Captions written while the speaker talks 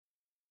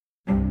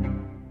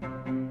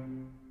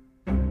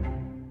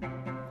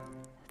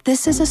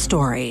This is a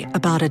story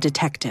about a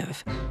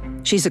detective.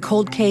 She's a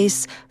cold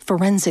case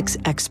forensics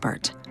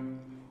expert.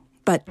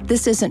 But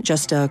this isn't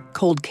just a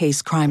cold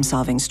case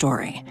crime-solving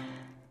story.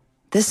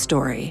 This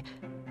story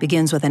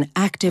begins with an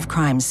active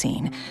crime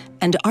scene,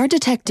 and our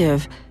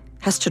detective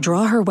has to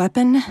draw her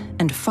weapon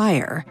and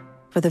fire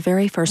for the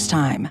very first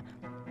time.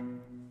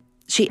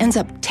 She ends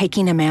up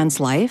taking a man's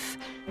life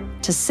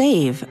to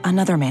save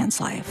another man's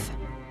life.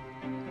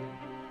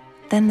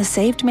 Then the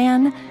saved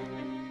man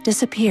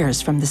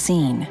disappears from the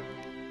scene.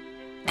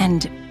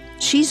 And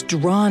she's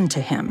drawn to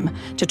him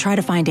to try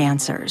to find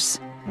answers.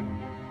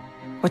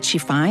 What she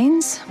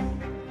finds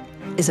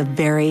is a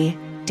very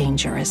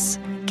dangerous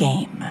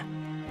game.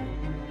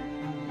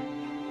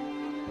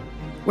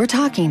 We're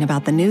talking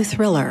about the new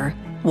thriller,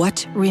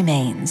 What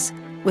Remains,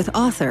 with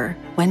author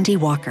Wendy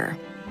Walker.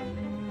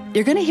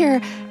 You're going to hear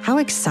how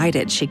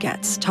excited she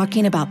gets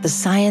talking about the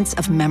science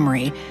of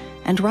memory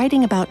and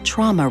writing about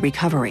trauma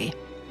recovery.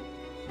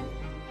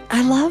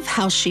 I love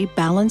how she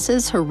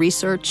balances her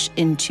research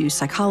into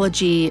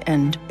psychology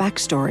and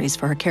backstories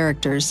for her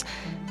characters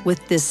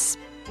with this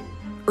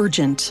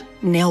urgent,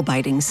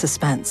 nail-biting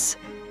suspense.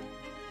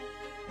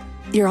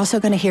 You're also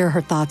going to hear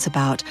her thoughts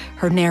about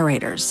her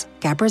narrators,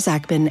 Gabra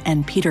Zachman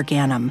and Peter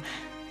Ganem,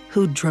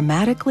 who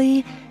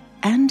dramatically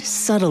and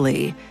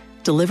subtly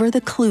deliver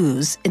the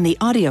clues in the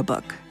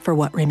audiobook for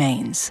What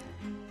Remains.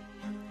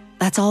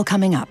 That's all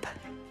coming up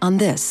on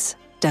this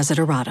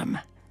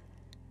Desideratum.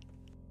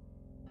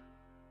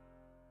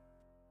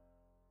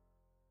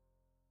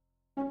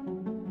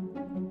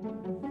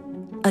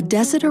 A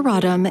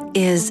desideratum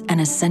is an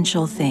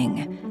essential thing.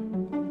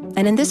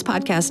 And in this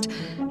podcast,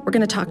 we're going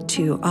to talk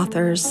to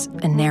authors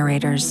and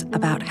narrators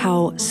about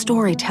how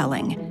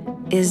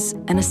storytelling is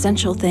an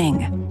essential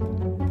thing,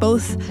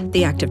 both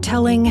the act of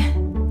telling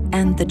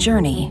and the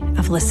journey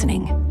of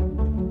listening.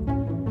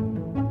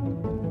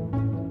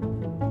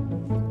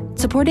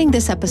 Supporting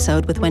this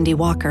episode with Wendy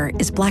Walker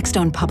is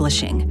Blackstone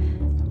Publishing.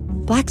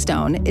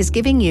 Blackstone is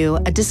giving you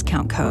a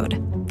discount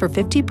code for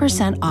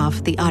 50%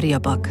 off the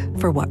audiobook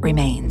for What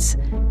Remains.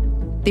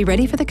 Be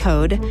ready for the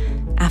code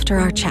after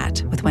our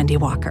chat with Wendy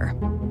Walker.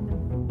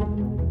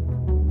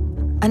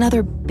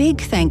 Another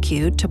big thank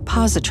you to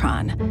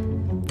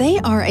Positron. They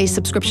are a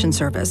subscription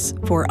service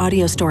for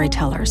audio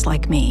storytellers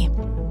like me.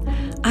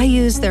 I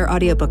use their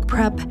audiobook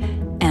prep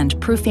and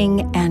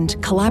proofing and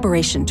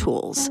collaboration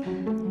tools.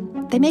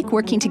 They make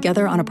working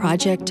together on a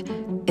project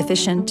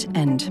efficient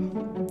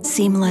and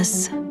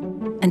seamless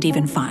and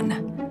even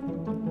fun.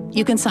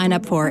 You can sign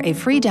up for a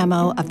free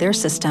demo of their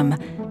system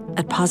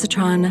at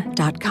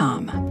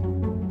positron.com.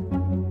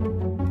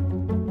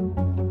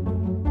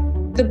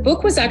 The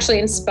book was actually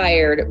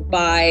inspired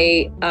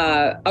by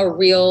a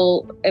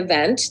real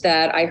event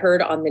that I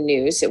heard on the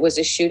news. It was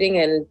a shooting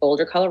in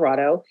Boulder,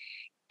 Colorado.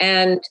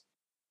 And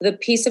the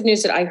piece of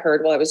news that I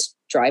heard while I was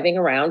driving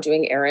around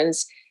doing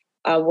errands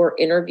were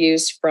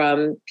interviews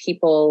from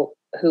people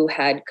who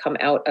had come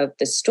out of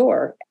the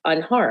store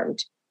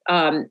unharmed,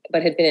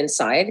 but had been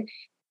inside.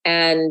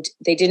 And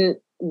they didn't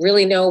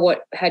really know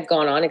what had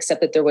gone on,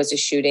 except that there was a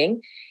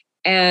shooting.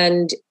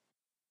 And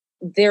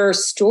their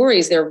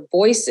stories, their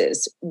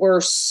voices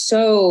were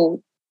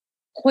so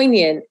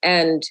poignant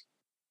and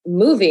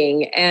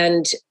moving,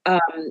 and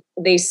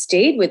they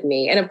stayed with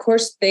me. And of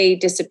course, they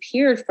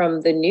disappeared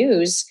from the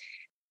news.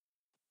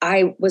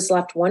 I was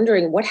left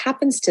wondering what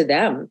happens to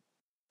them.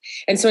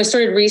 And so I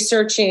started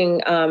researching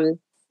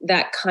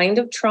that kind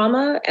of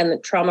trauma and the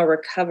trauma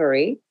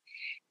recovery.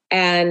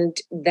 And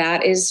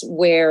that is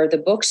where the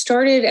book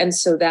started. And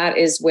so that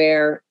is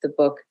where the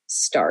book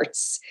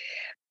starts,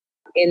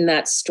 in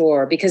that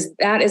store, because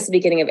that is the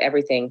beginning of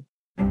everything.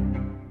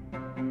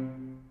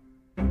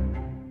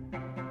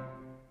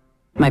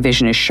 My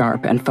vision is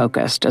sharp and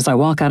focused as I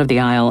walk out of the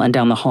aisle and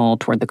down the hall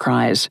toward the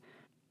cries.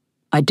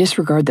 I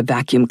disregard the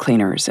vacuum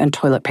cleaners and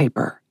toilet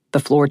paper, the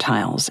floor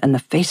tiles, and the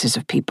faces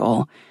of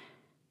people.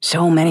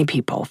 So many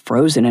people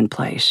frozen in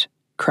place,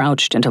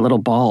 crouched into little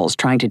balls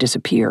trying to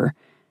disappear,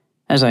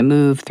 as I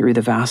move through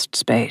the vast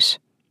space.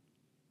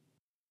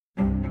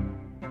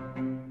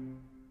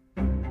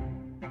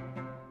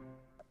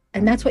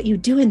 And that's what you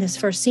do in this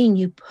first scene.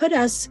 You put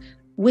us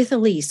with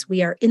Elise.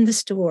 We are in the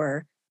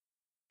store.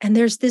 And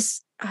there's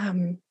this,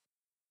 you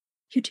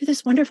do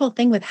this wonderful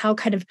thing with how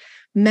kind of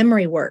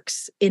memory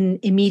works in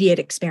immediate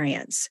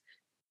experience.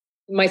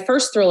 My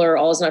first thriller,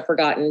 All Is Not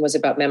Forgotten, was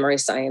about memory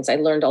science. I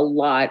learned a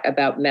lot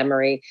about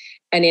memory.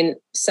 And in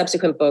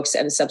subsequent books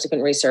and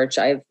subsequent research,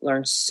 I've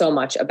learned so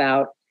much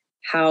about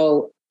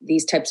how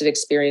these types of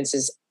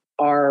experiences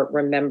are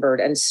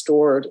remembered and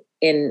stored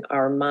in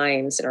our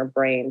minds and our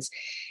brains.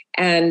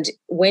 And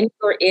when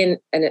you're in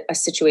a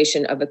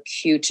situation of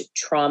acute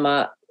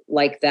trauma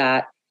like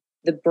that,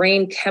 the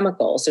brain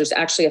chemicals, there's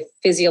actually a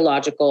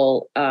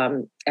physiological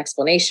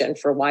explanation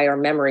for why our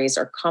memories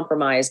are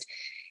compromised.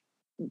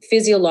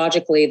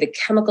 Physiologically, the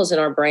chemicals in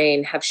our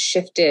brain have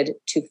shifted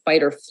to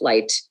fight or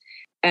flight.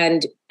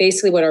 And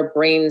basically what our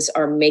brains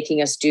are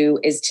making us do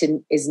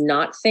is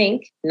not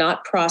think,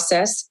 not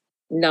process,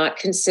 not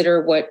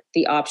consider what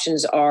the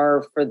options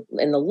are for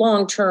in the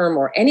long term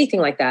or anything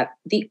like that.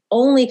 The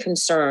only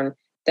concern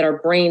that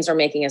our brains are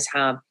making us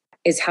have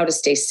is how to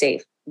stay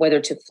safe,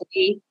 whether to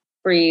flee,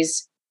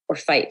 freeze, or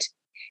fight.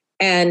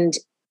 And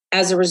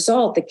as a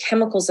result, the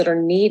chemicals that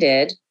are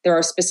needed, there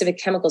are specific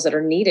chemicals that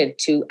are needed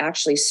to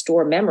actually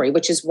store memory,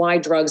 which is why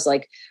drugs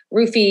like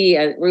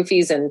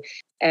roofies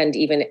and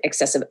even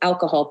excessive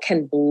alcohol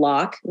can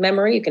block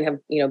memory. You can have,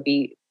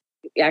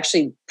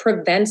 actually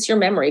prevents your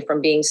memory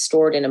from being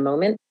stored in a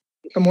moment.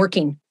 From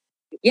working.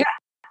 Yeah.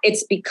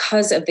 It's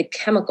because of the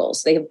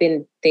chemicals. They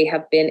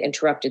have been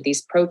interrupted,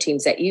 these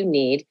proteins that you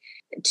need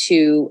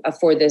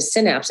for the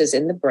synapses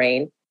in the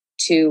brain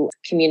to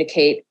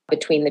communicate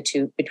between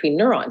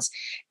neurons.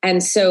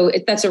 And so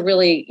that's a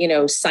really,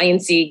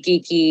 sciencey,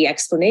 geeky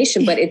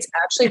explanation, but it's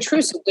actually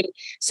true.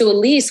 So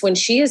Elise, when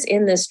she is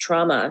in this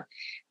trauma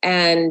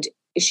and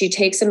she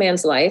takes a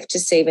man's life to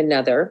save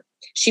another,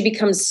 she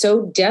becomes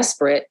so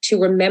desperate to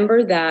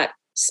remember that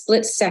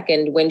split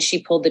second when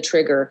she pulled the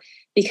trigger,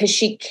 because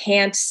she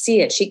can't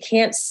see it. She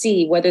can't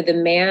see whether the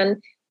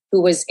man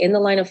who was in the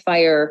line of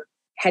fire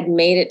had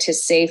made it to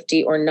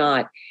safety or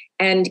not.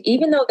 And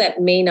even though that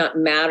may not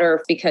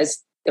matter,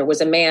 because there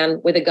was a man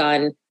with a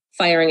gun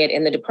firing it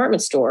in the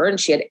department store, and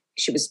she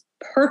was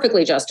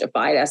perfectly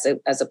justified as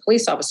a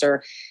police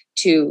officer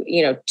to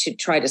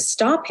try to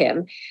stop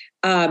him.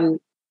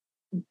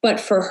 But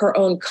for her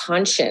own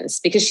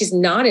conscience, because she's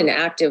not an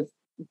active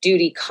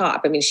duty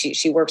cop. I mean,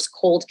 she works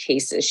cold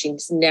cases.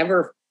 She's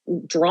never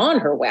drawn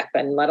her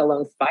weapon, let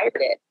alone fired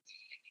it.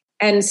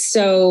 And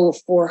so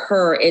for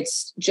her,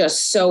 it's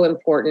just so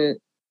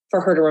important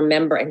for her to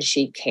remember, and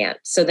she can't.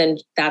 So then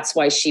that's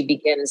why she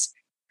begins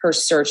her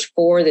search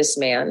for this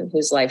man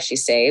whose life she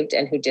saved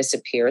and who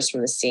disappears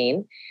from the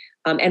scene,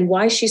 and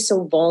why she's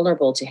so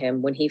vulnerable to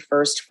him when he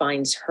first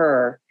finds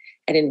her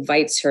and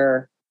invites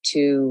her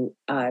to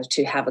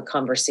have a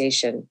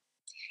conversation.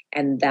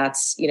 And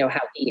that's,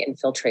 how he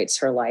infiltrates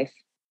her life.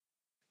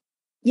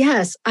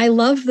 Yes, I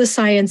love the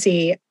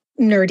sciencey,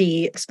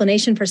 nerdy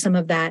explanation for some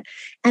of that.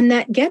 And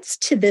that gets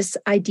to this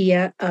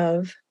idea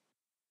of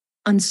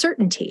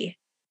uncertainty,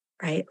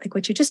 right? Like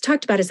what you just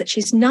talked about is that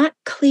she's not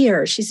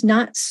clear, she's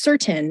not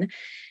certain.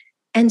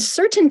 And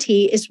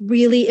certainty is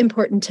really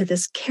important to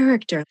this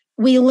character.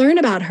 We learn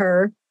about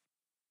her,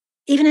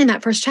 even in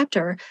that first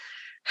chapter,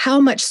 how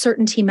much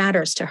certainty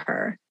matters to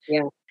her.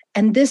 Yeah.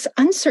 And this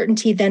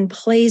uncertainty then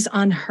plays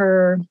on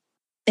her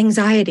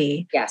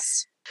anxiety.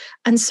 Yes.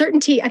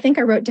 Uncertainty, I think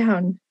I wrote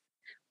down,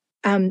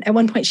 at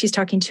one point she's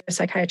talking to a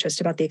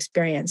psychiatrist about the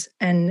experience,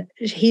 and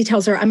he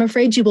tells her, I'm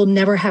afraid you will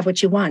never have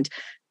what you want.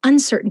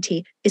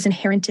 Uncertainty is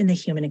inherent in the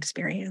human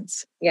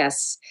experience.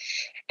 Yes.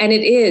 And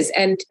it is.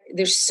 And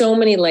there's so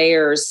many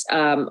layers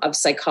of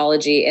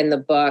psychology in the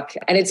book.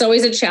 And it's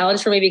always a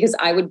challenge for me because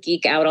I would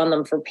geek out on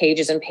them for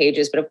pages and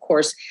pages. But of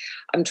course,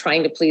 I'm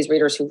trying to please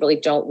readers who really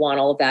don't want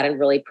all of that and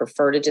really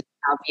prefer to just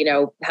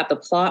have the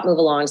plot move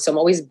along. So I'm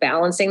always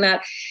balancing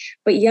that.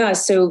 But yeah,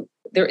 so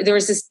there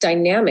is this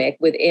dynamic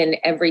within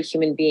every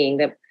human being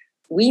that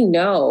we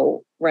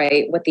know,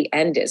 right, what the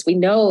end is. We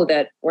know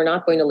that we're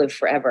not going to live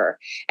forever.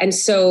 And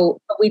so,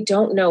 but we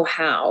don't know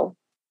how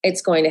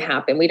it's going to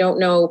happen. We don't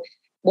know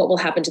what will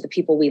happen to the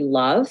people we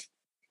love.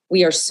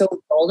 We are so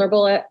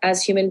vulnerable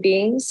as human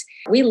beings.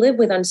 We live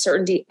with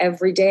uncertainty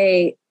every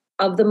day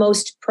of the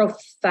most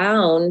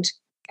profound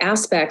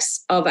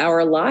aspects of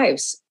our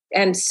lives.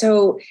 And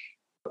so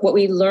what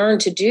we learn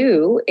to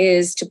do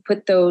is to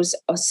put those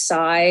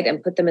aside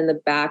and put them in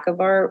the back of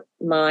our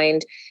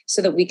mind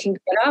so that we can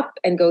get up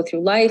and go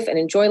through life and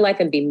enjoy life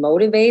and be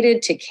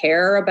motivated to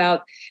care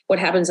about what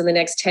happens in the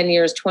next 10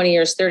 years, 20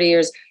 years, 30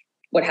 years,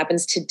 what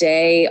happens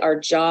today, our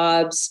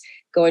jobs,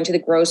 going to the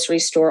grocery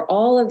store,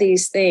 all of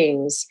these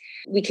things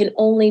we can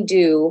only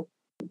do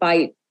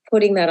by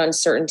putting that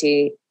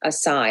uncertainty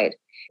aside.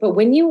 But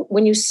when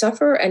you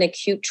suffer an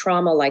acute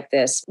trauma like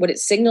this, what it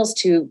signals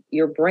to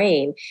your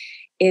brain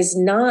is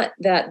not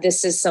that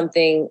this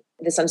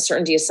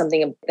uncertainty is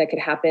something that could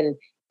happen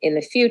in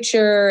the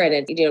future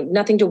and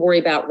nothing to worry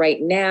about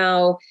right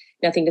now,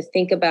 nothing to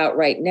think about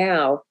right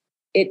now.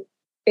 It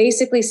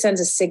basically sends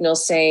a signal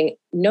saying,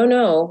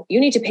 no, you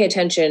need to pay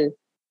attention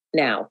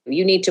now.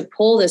 You need to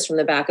pull this from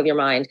the back of your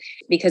mind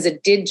because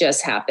it did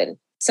just happen.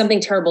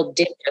 Something terrible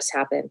did just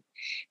happen.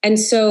 And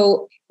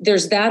so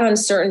there's that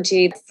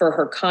uncertainty for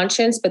her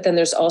conscience, but then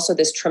there's also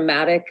this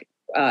traumatic,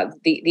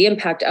 the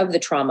impact of the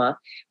trauma,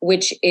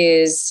 which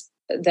is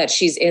that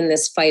she's in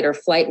this fight or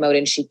flight mode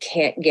and she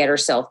can't get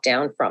herself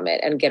down from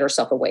it and get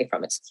herself away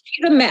from it. So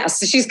she's a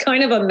mess. She's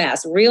kind of a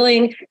mess,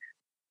 reeling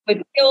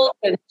with guilt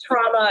and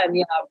trauma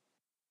and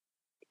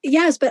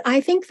Yes, but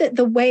I think that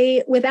the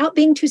way, without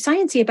being too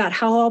sciencey about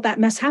how all that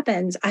mess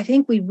happens, I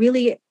think we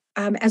really,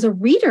 as a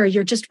reader,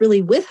 you're just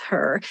really with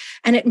her.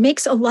 And it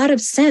makes a lot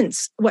of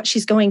sense what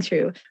she's going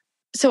through.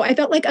 So I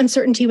felt like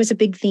uncertainty was a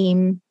big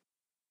theme.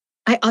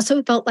 I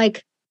also felt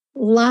like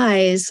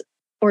lies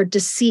or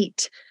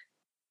deceit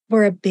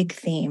were a big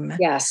theme.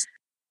 Yes.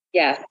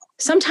 Yeah.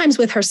 Sometimes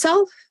with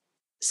herself,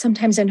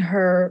 sometimes in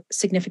her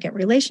significant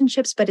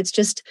relationships, but it's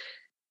just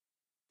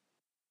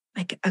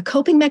like a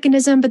coping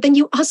mechanism, but then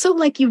you also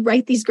you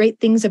write these great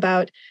things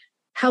about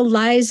how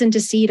lies and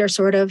deceit are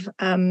sort of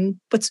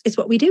it's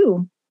what we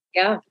do.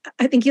 Yeah.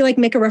 I think you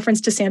make a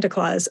reference to Santa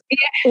Claus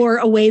or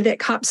a way that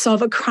cops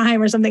solve a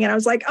crime or something. And I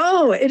was like,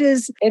 oh,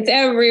 it's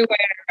everywhere,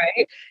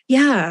 right?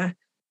 Yeah.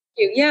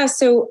 Yeah.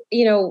 So,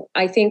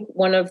 I think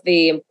one of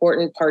the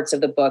important parts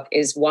of the book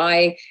is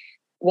why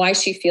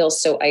she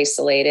feels so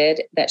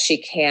isolated that she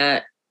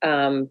can't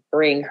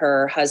bring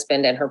her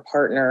husband and her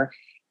partner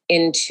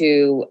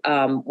into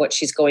what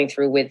she's going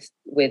through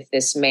with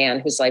this man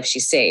whose life she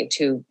saved,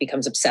 who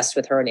becomes obsessed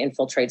with her and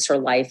infiltrates her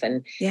life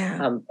and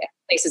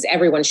places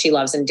everyone she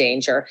loves in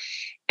danger.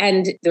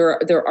 And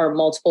there are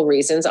multiple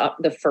reasons.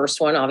 The first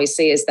one,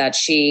 obviously, is that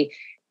she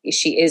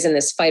is in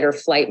this fight or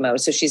flight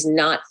mode. So she's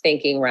not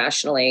thinking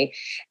rationally.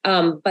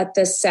 But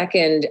the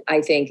second,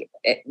 I think,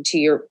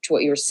 to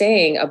what you were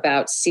saying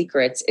about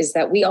secrets, is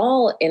that we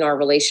all in our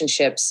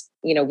relationships,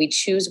 we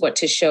choose what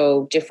to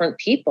show different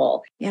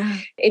people. Yeah.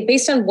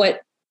 Based on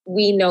what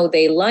we know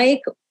they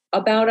like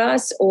about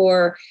us,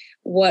 or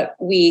what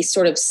we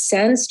sort of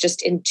sense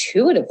just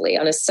intuitively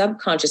on a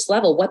subconscious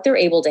level, what they're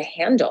able to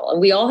handle.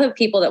 And we all have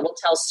people that we'll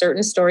tell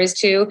certain stories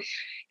to,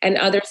 and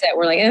others that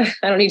we're like,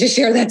 I don't need to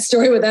share that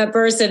story with that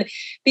person,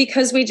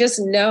 because we just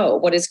know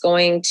what is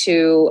going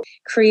to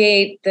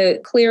create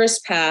the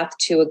clearest path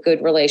to a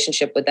good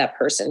relationship with that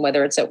person,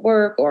 whether it's at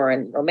work or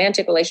a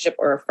romantic relationship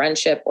or a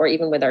friendship or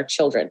even with our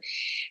children.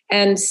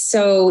 And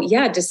so,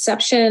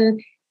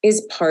 deception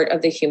is part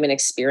of the human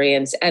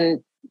experience.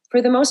 And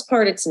for the most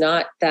part, it's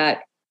not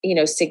that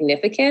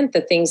significant.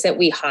 The things that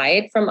we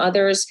hide from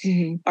others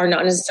are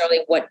not necessarily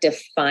what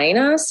define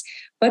us,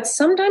 but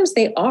sometimes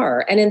they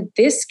are. And in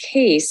this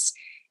case,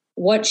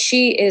 what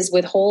she is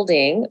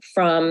withholding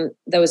from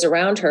those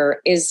around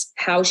her is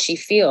how she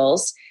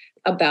feels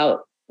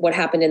about what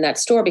happened in that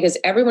store, because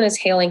everyone is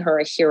hailing her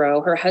a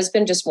hero. Her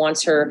husband just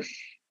wants her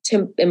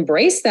to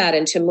embrace that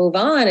and to move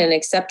on and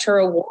accept her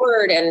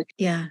award.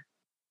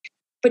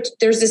 But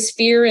there's this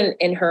fear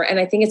in her. And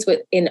I think it's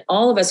in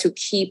all of us who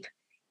keep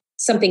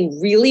something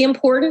really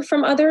important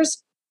from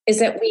others, is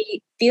that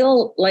we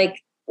feel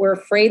like we're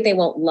afraid they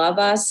won't love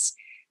us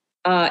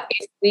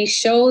if we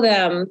show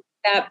them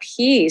that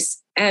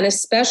piece, and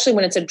especially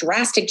when it's a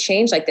drastic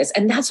change like this.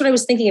 And that's what I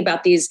was thinking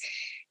about these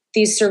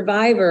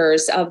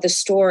survivors of the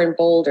store in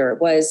Boulder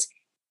was,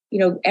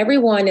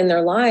 everyone in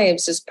their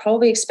lives is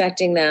probably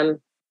expecting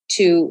them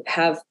to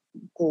have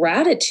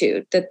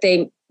gratitude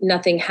that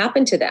nothing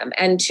happened to them,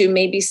 and to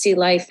maybe see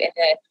life in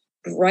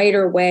a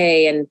brighter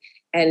way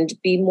and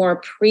be more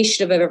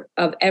appreciative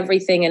of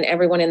everything and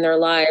everyone in their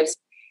lives.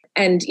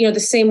 And, the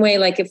same way,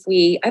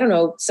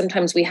 if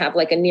sometimes we have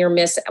a near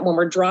miss when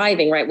we're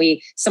driving,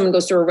 right? Someone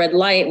goes through a red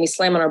light and we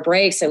slam on our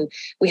brakes and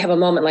we have a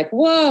moment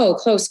whoa,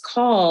 close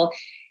call.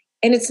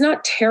 And it's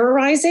not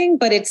terrorizing,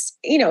 but it's,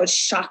 it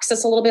shocks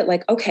us a little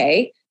bit,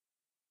 okay,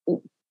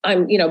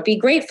 I'm, be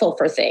grateful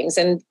for things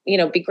and,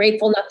 be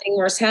grateful nothing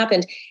worse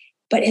happened.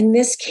 But in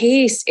this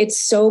case, it's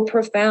so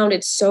profound.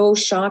 It's so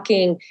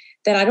shocking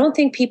that I don't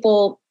think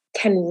people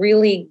can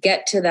really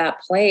get to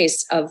that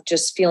place of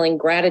just feeling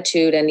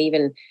gratitude and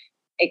even,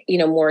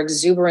 more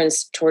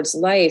exuberance towards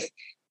life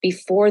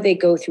before they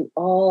go through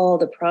all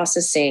the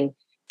processing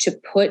to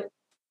put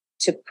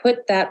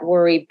that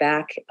worry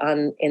back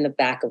in the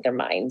back of their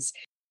minds.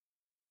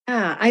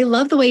 Yeah, I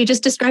love the way you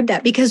just described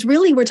that, because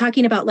really we're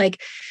talking about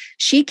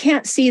she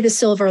can't see the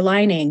silver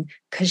lining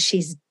because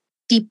she's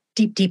deep,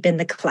 deep, deep in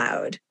the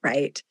cloud,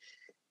 right?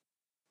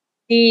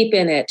 Deep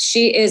in it.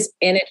 She is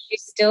in it.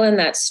 She's still in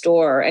that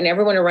store, and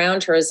everyone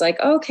around her is like,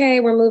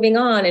 okay, we're moving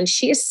on. And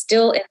she is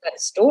still in that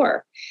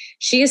store.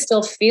 She is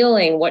still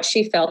feeling what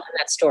she felt in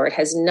that store. It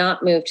has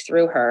not moved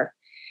through her.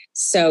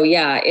 So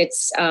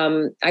it's,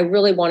 I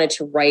really wanted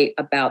to write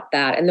about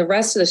that. And the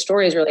rest of the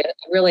story is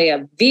really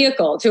a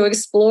vehicle to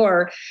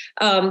explore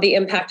the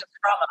impact of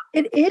trauma.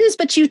 It is,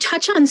 but you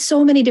touch on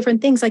so many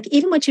different things.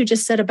 Even what you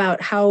just said about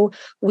how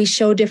we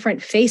show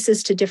different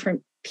faces to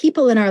different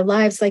people in our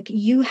lives.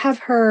 You have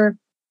her,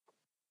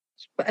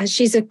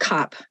 she's a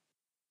cop,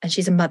 and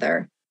she's a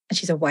mother, and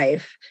she's a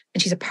wife,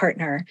 and she's a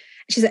partner.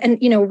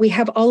 We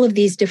have all of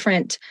these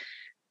different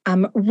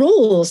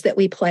roles that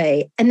we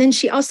play. And then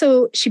she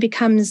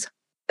becomes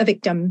a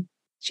victim.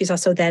 She's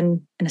also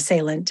then an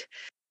assailant.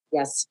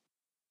 Yes.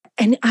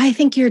 And I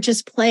think you're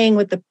just playing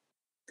with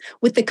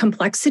the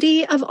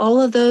complexity of all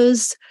of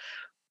those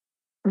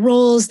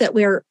roles that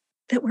we're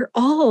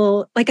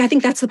all I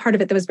think that's the part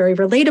of it that was very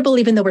relatable,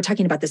 even though we're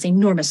talking about this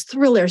enormous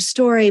thriller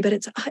story, but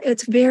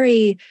it's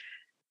very,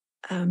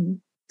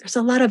 there's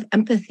a lot of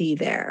empathy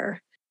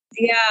there.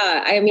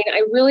 Yeah. I mean,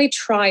 I really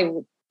try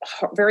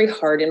very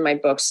hard in my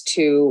books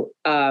to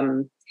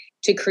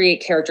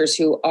create characters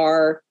who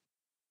are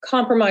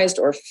compromised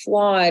or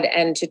flawed,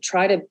 and to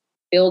try to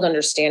build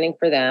understanding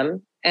for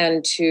them,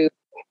 and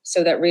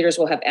so that readers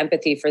will have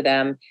empathy for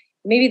them.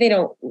 Maybe they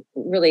don't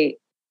really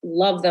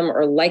love them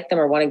or like them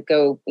or want to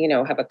go,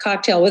 have a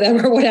cocktail with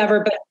them or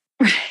whatever,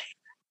 but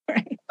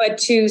right. But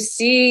to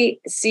see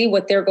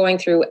what they're going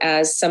through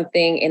as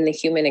something in the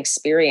human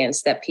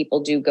experience that people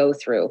do go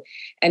through,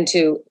 and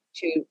to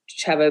to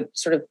have a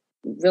sort of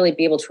really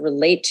be able to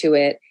relate to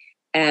it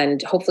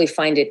and hopefully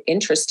find it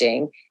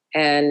interesting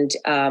and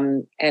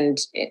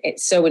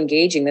it's so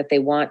engaging that they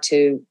want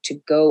to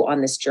go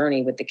on this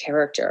journey with the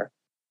character.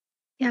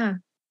 Yeah.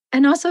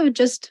 And also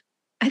just,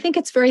 I think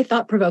it's very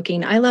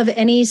thought-provoking. I love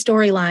any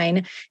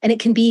storyline, and it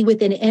can be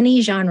within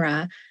any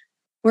genre,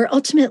 where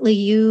ultimately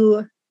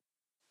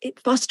it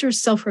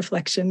fosters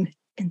self-reflection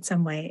in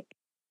some way.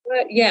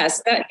 But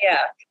yes,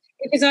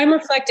 because I'm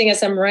reflecting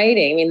as I'm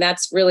writing. I mean,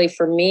 that's really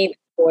for me,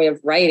 the joy of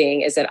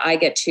writing is that I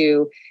get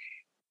to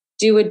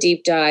do a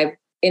deep dive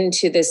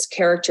into this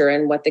character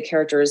and what the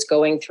character is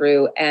going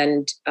through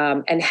and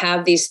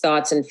have these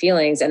thoughts and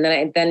feelings. And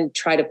then I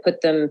try to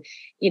put them,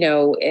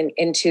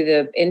 into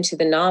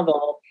the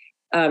novel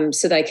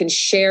so that I can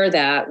share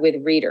that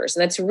with readers.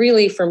 And that's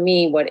really for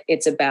me, what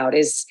it's about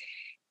is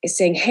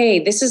saying, hey,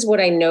 this is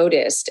what I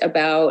noticed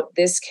about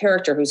this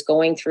character who's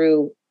going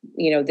through,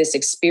 this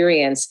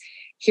experience.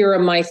 Here are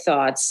my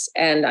thoughts,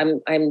 and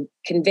I'm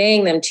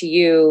conveying them to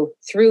you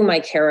through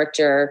my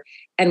character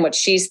and what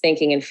she's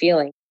thinking and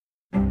feeling.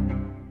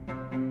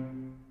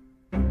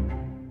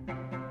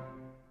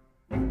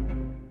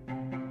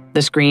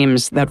 The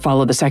screams that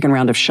follow the second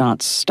round of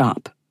shots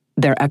stop,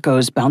 their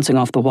echoes bouncing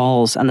off the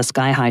walls and the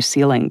sky-high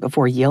ceiling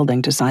before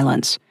yielding to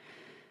silence.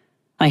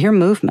 I hear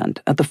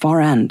movement at the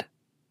far end,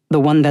 the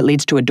one that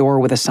leads to a door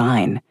with a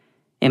sign,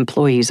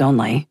 "Employees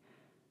only."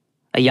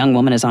 A young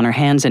woman is on her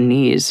hands and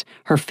knees,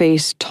 her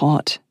face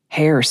taut,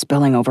 hair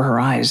spilling over her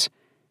eyes.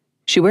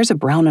 She wears a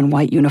brown and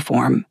white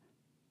uniform.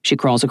 She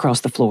crawls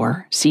across the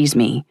floor, sees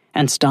me,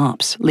 and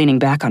stops, leaning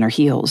back on her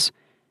heels.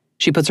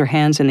 She puts her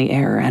hands in the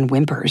air and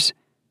whimpers.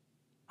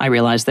 I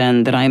realize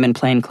then that I am in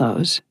plain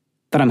clothes,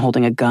 that I'm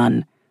holding a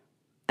gun,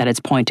 that it's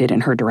pointed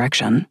in her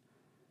direction.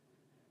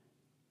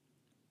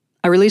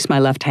 I release my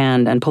left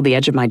hand and pull the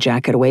edge of my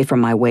jacket away from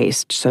my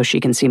waist so she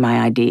can see my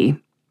ID,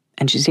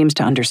 and she seems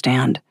to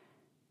understand.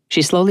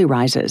 She slowly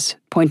rises,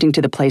 pointing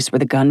to the place where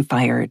the gun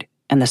fired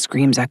and the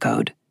screams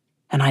echoed,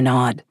 and I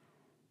nod.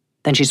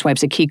 Then she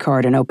swipes a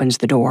keycard and opens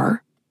the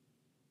door.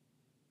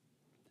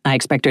 I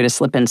expect her to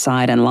slip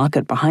inside and lock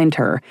it behind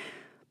her,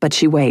 but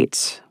she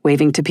waits,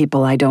 waving to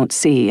people I don't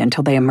see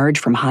until they emerge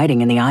from hiding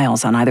in the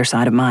aisles on either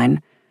side of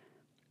mine.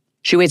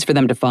 She waits for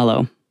them to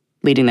follow,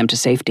 leading them to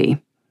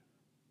safety.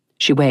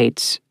 She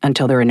waits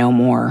until there are no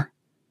more.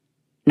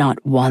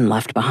 Not one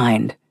left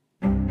behind.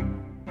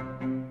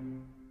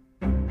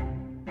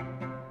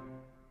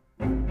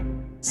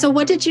 So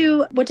what did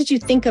you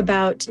think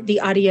about the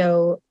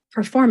audio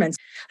performance?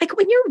 Like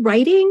when you're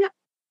writing,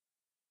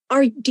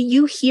 do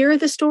you hear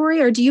the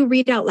story or do you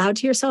read out loud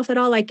to yourself at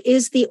all? Like,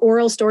 is the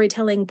oral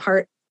storytelling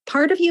part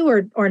of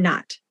you or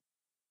not?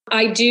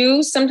 I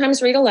do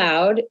sometimes read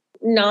aloud,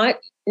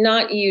 not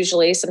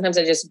usually. Sometimes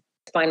I just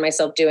find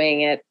myself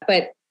doing it,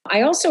 but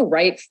I also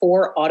write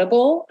for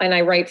Audible and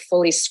I write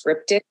fully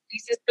scripted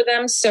pieces for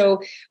them.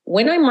 So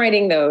when I'm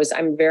writing those,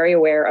 I'm very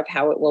aware of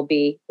how it will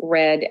be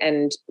read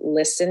and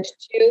listened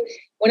to.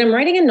 When I'm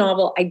writing a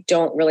novel, I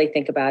don't really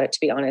think about it, to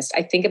be honest.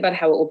 I think about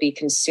how it will be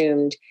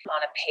consumed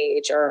on a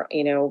page or,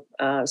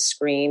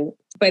 screen.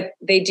 But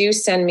they do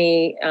send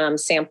me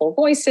sample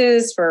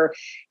voices for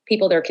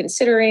people they're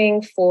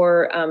considering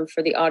for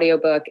the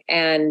audiobook.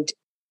 And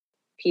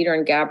Peter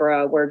and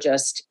Gabra were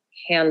just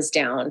hands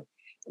down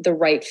the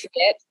right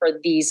fit for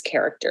these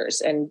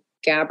characters. And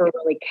Gabra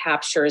really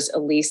captures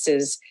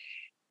Elise's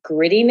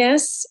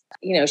grittiness.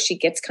 She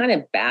gets kind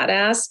of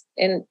badass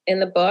in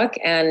the book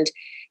and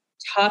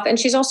tough. And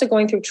she's also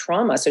going through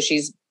trauma. So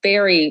she's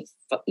very,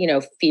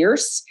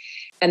 fierce.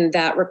 And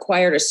that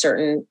required a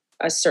certain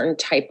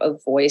type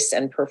of voice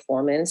and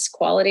performance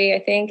quality, I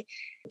think,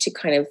 to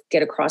kind of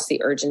get across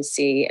the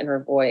urgency in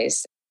her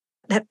voice.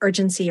 That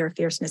urgency or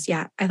fierceness.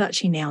 Yeah, I thought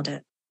she nailed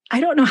it. I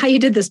don't know how you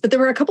did this, but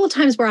there were a couple of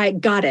times where I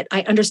got it.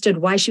 I understood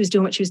why she was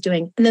doing what she was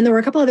doing. And then there were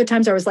a couple other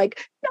times I was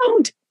like,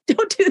 don't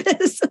do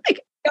this.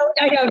 Like,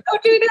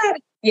 don't do that.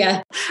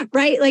 Yeah.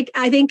 Right. Like,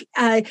 I think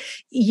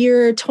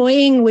you're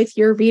toying with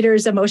your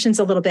reader's emotions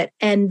a little bit.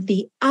 And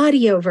the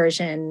audio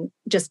version,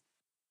 just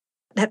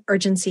that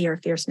urgency or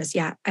fierceness.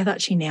 Yeah. I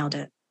thought she nailed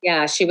it.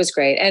 Yeah, she was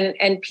great.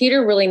 And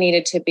Peter really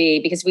needed to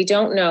be, because we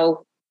don't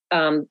know,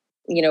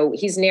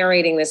 he's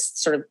narrating this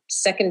sort of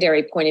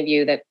secondary point of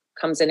view that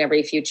comes in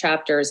every few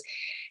chapters.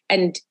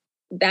 And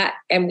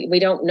we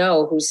don't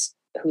know who's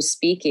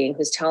speaking,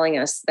 who's telling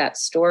us that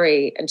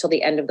story until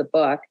the end of the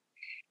book.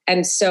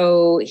 And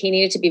so he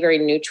needed to be very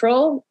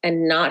neutral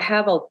and not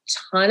have a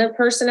ton of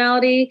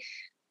personality,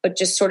 but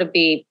just sort of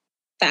be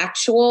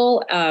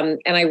factual. And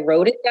I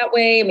wrote it that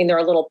way. I mean, there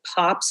are little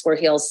pops where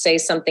he'll say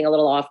something a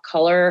little off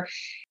color.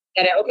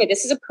 And okay,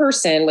 this is a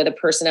person with a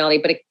personality,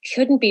 but it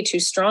couldn't be too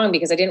strong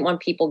because I didn't want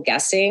people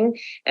guessing.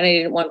 And I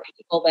didn't want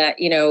people that,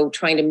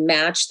 trying to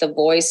match the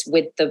voice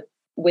with the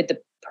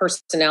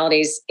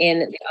personalities in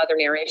the other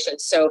narration.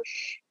 So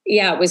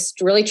yeah, it was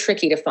really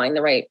tricky to find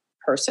the right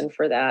person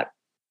for that.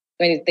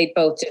 I mean, they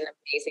both did an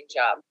amazing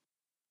job.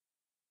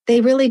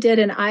 They really did.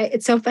 And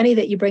it's so funny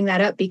that you bring that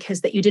up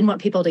because that you didn't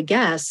want people to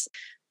guess.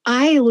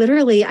 I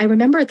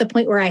remember at the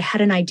point where I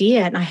had an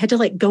idea and I had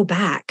to go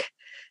back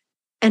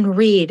and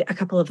read a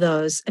couple of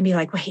those and be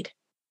like, wait,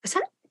 is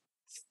that?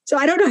 So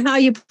I don't know how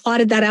you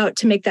plotted that out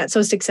to make that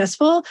so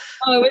successful.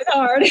 Oh, it was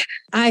hard.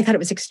 I thought it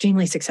was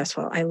extremely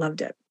successful. I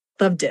loved it.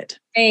 Loved it.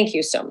 Thank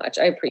you so much.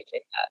 I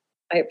appreciate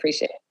that. I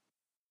appreciate it.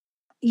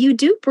 You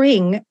do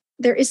bring,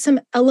 there is some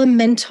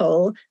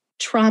elemental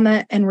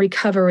trauma and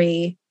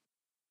recovery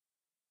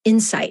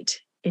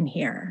insight in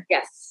here.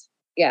 Yes.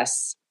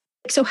 Yes.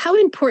 So how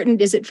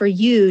important is it for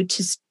you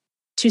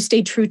to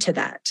stay true to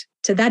that?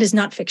 So that is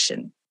not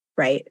fiction,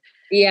 right?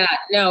 Yeah,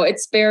 no,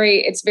 it's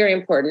very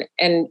important.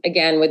 And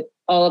again, with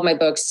all of my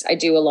books, I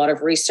do a lot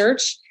of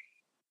research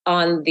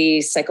on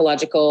the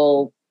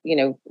psychological,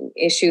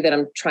 issue that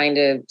I'm trying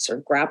to sort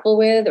of grapple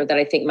with, or that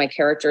I think my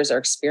characters are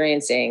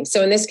experiencing.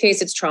 So in this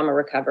case, it's trauma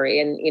recovery.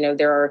 And,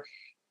 there are,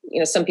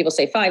 some people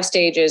say 5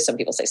 stages, some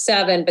people say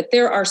 7, but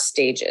there are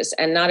stages,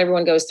 and not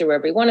everyone goes through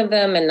every one of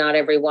them, and not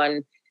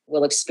everyone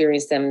will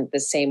experience them the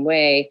same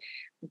way.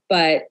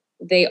 But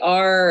they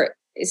are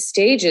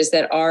stages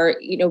that are,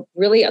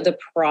 really the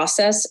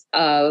process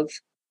of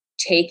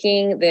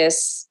taking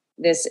this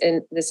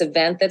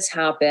event that's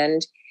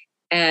happened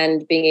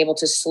and being able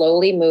to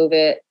slowly move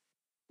it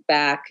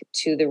back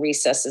to the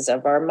recesses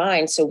of our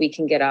mind so we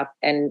can get up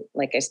and,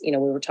 like we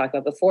were talking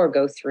about before,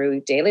 go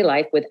through daily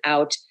life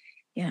without,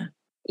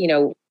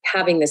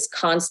 having this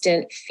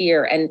constant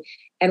fear. And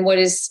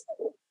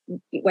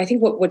I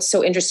think what's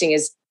so interesting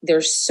is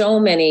there's so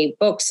many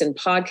books and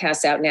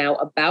podcasts out now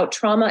about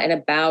trauma and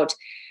about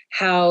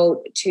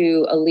how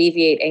to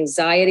alleviate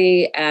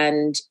anxiety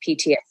and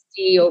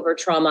PTSD over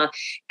trauma,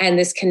 and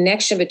this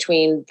connection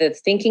between the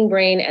thinking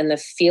brain and the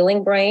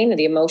feeling brain,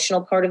 the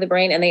emotional part of the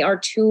brain. And they are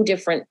 2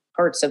 different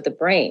parts of the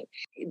brain.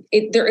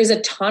 There is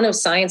a ton of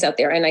science out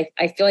there. And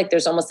I feel like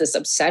there's almost this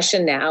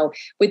obsession now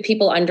with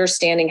people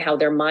understanding how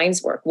their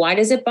minds work. Why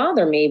does it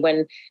bother me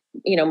when,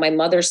 my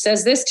mother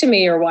says this to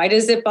me? Or why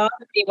does it bother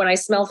me when I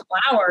smell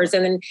flowers?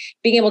 And then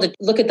being able to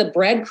look at the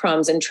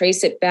breadcrumbs and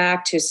trace it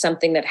back to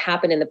something that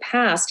happened in the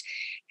past.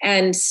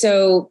 And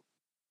so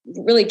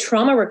really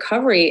trauma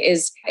recovery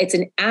it's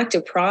an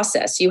active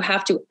process. You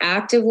have to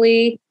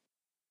actively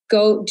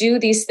go do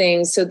these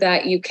things so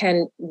that you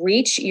can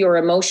reach your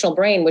emotional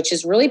brain, which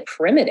is really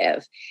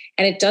primitive.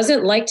 And it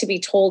doesn't like to be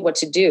told what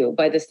to do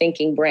by the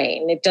thinking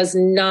brain. It does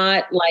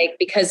not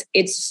because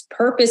its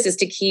purpose is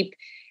to keep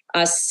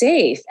us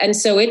safe. And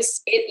so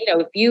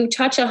if you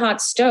touch a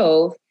hot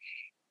stove,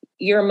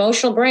 your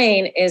emotional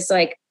brain is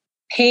like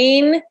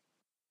pain,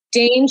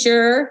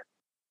 danger.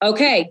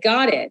 Okay,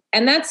 got it.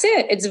 And that's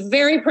it. It's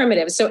very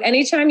primitive. So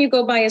anytime you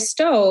go by a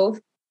stove,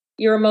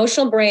 your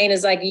emotional brain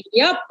is like,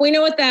 yep, we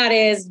know what that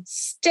is.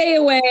 Stay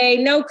away.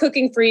 No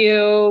cooking for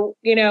you,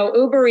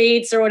 Uber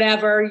Eats or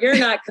whatever. You're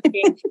not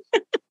cooking.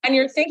 And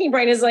your thinking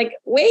brain is like,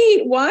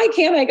 wait, why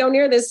can't I go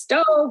near this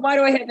stove? Why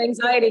do I have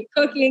anxiety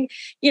cooking?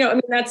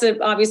 That's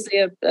obviously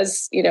a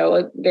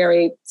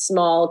very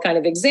small kind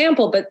of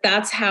example, but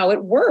that's how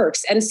it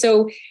works. And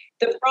so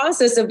the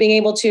process of being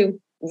able to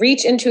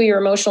reach into your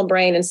emotional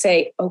brain and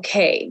say,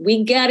 okay,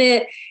 we get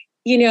it.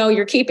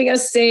 You're keeping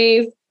us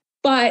safe.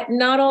 But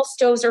not all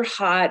stoves are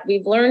hot.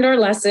 We've learned our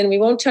lesson. We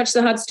won't touch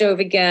the hot stove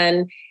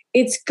again.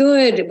 It's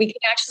good. We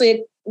can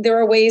there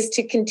are ways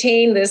to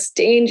contain this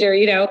danger,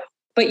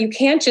 but you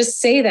can't just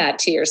say that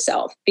to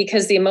yourself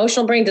because the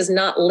emotional brain does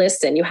not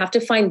listen. You have to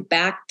find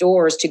back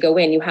doors to go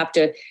in.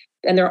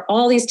 And there are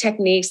all these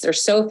techniques that are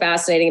so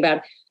fascinating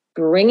about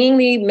bringing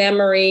the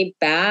memory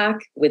back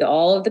with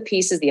all of the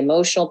pieces, the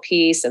emotional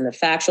piece and the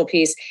factual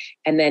piece,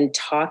 and then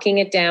talking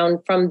it down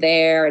from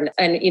there.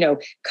 And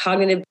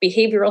cognitive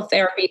behavioral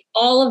therapy,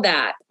 all of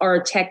that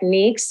are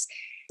techniques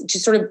to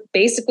sort of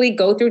basically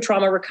go through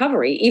trauma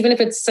recovery, even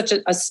if it's such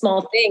a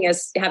small thing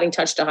as having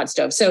touched a hot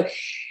stove. So,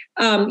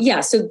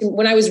 so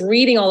when I was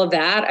reading all of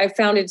that, I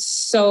found it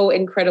so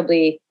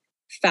incredibly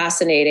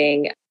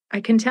fascinating. I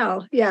can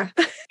tell. Yeah.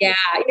 Yeah,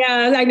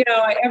 I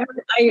know.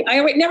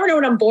 I never know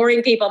when I'm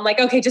boring people. I'm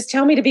like, okay, just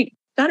tell me to be.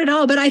 Not at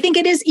all. But I think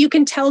it is, you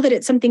can tell that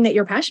it's something that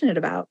you're passionate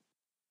about.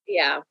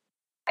 Yeah,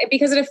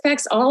 because it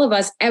affects all of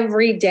us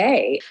every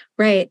day.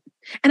 Right.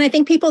 And I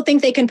think people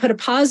think they can put a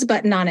pause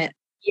button on it.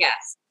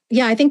 Yes.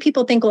 Yeah, I think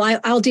people think, well,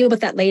 I'll deal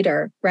with that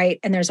later. Right.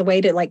 And there's a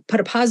way to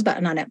put a pause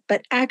button on it.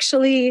 But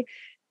actually,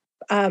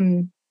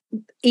 even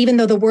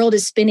though the world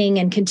is spinning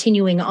and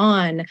continuing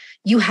on,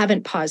 you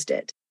haven't paused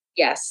it.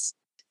 Yes.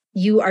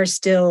 You are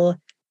still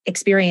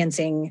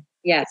experiencing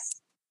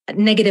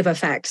negative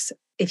effects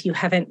if you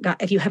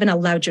haven't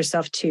allowed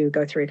yourself to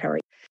go through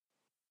recovery.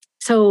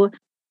 So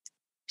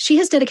she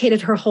has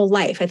dedicated her whole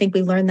life. I think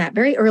we learned that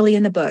very early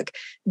in the book.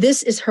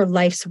 This is her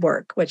life's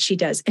work, what she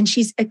does. And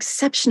she's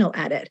exceptional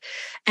at it.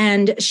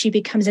 And she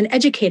becomes an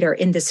educator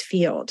in this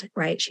field,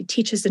 right? She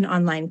teaches an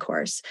online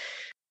course.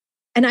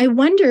 And I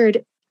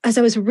wondered, as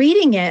I was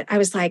reading it, I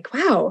was like,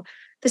 wow,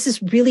 this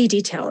is really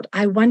detailed.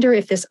 I wonder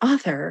if this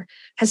author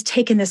has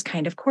taken this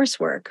kind of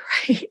coursework,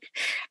 right?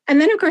 And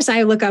then, of course,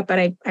 I look up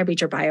and I read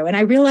your bio and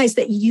I realize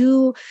that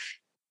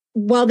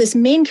while this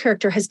main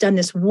character has done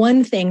this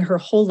one thing her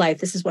whole life,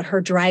 this is what her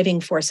driving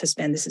force has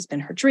been. This has been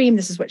her dream.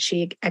 This is what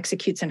she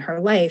executes in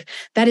her life.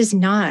 That is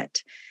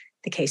not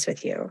the case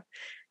with you,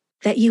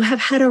 that you have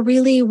had a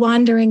really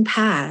wandering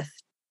path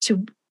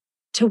to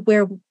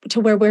where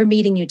we're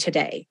meeting you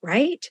today,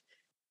 right?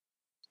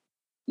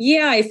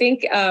 Yeah, I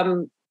think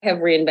have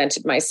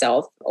reinvented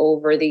myself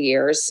over the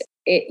years.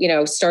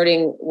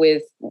 Starting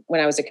with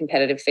when I was a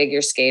competitive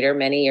figure skater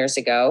many years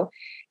ago.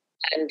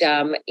 And,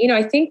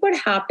 I think what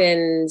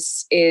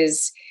happens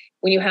is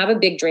when you have a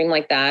big dream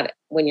like that,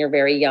 when you're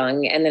very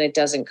young and then it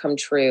doesn't come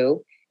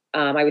true.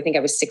 I would think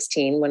I was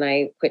 16 when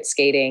I quit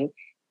skating,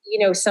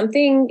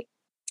 something,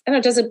 I don't know,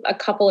 it does a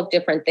couple of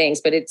different things,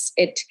 but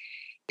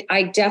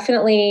I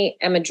definitely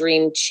am a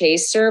dream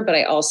chaser, but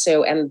I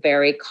also am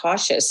very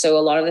cautious. So a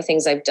lot of the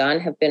things I've done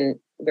have been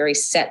very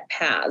set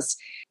paths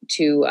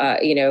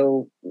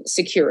to,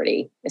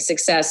 security,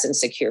 success and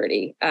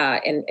security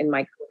in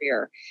my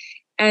career.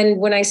 And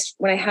when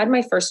I had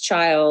my first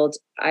child,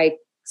 I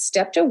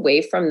stepped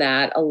away from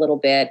that a little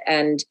bit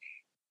and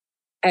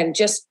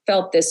just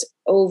felt this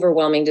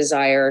overwhelming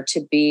desire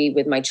to be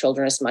with my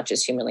children as much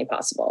as humanly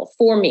possible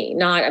for me.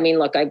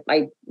 Look,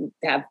 I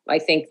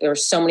think there are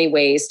so many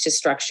ways to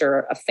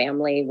structure a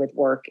family with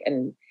work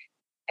and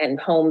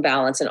home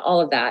balance and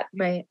all of that.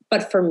 Right.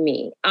 But for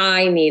me,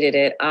 I needed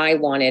it. I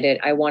wanted it.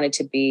 I wanted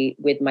to be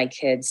with my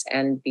kids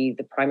and be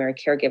the primary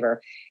caregiver.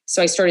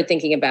 So I started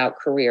thinking about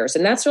careers,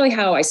 and that's really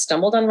how I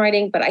stumbled on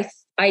writing. But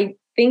I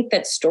think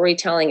that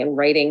storytelling and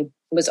writing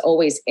was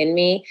always in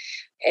me.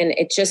 And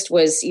it just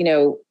was,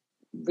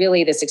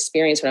 really this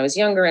experience when I was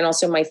younger, and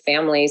also my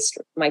family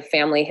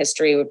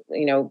history, a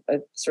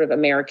sort of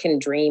American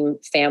dream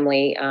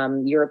family,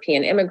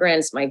 European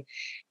immigrants. My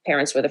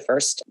parents were the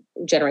first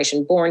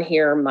generation born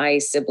here. My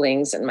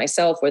siblings and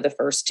myself were the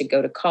first to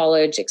go to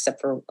college, except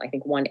for, I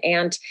think, one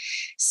aunt.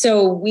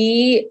 So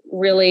it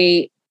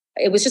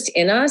was just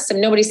in us.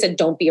 And nobody said,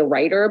 don't be a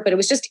writer, but it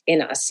was just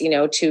in us,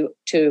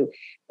 to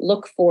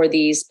look for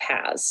these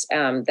paths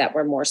that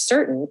were more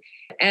certain.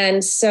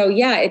 And so,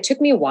 it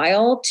took me a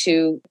while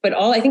but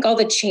I think all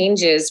the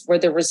changes were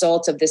the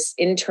result of this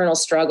internal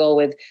struggle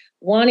with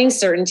wanting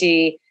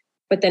certainty,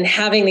 but then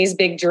having these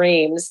big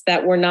dreams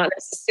that were not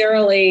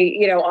necessarily,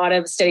 on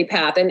a steady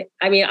path. And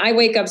I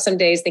wake up some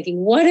days thinking,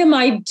 what am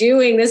I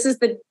doing? This is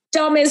the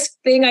dumbest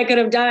thing I could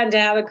have done to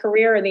have a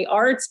career in the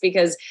arts,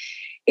 because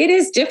it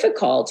is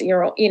difficult.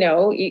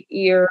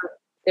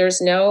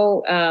 There's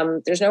no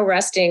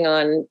resting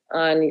on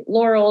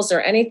laurels or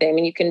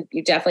anything.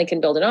 You definitely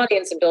can build an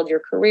audience and build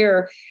your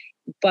career,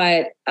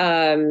 but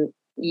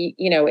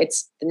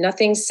it's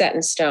nothing set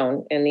in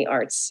stone in the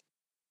arts.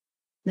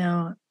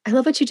 No, I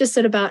love what you just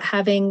said about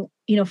having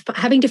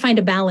to find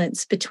a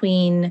balance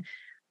between,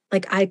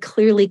 like, I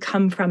clearly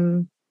come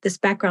from this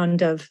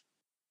background of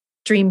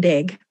dream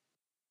big,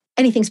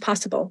 anything's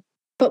possible,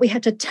 but we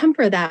had to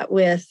temper that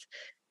with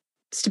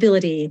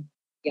stability.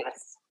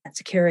 Yes. And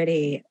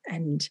security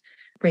and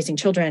raising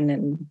children.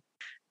 And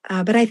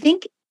but I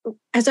think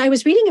as I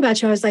was reading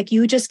about you, I was like,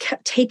 you just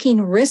kept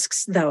taking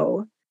risks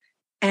though,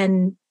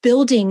 and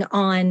building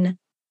on,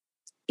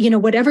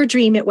 whatever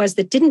dream it was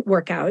that didn't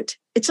work out.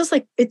 It's just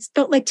like, it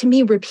felt like to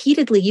me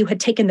repeatedly, you had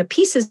taken the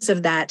pieces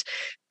of that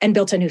and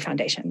built a new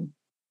foundation.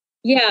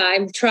 Yeah,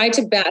 I've tried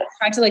to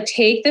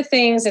take the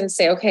things and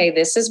say, okay,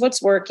 this is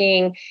what's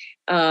working,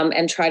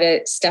 and try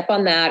to step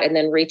on that and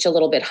then reach a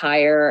little bit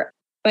higher.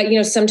 But,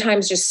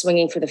 sometimes just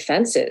swinging for the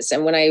fences.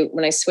 And when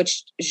I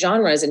switched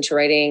genres into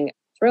writing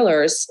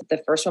thrillers, the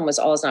first one was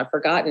All Is Not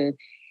Forgotten.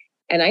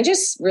 And I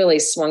just really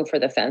swung for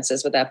the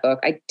fences with that book.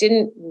 I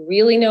didn't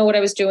really know what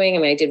I was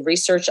doing. I did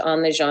research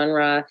on the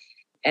genre,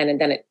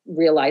 and then it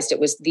realized it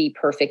was the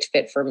perfect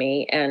fit for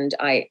me. And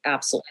I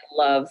absolutely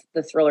love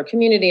the thriller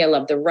community. I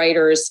love the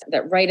writers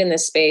that write in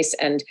this space.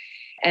 And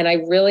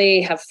I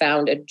really have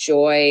found a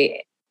joy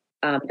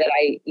that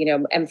I,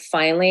 am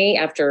finally,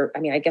 after,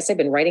 I guess I've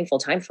been writing full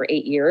time for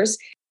 8 years.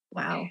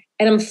 Wow.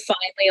 And I'm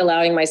finally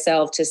allowing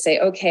myself to say,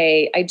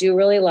 okay, I do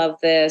really love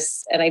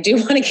this and I do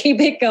want to keep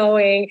it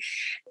going.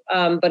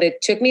 But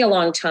it took me a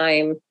long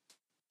time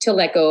to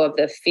let go of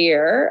the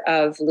fear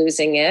of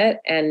losing it,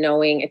 and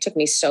knowing it took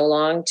me so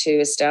long to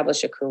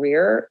establish a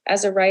career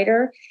as a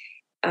writer.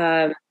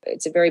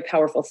 It's a very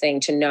powerful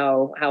thing to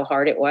know how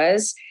hard it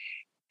was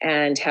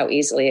and how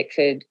easily it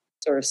could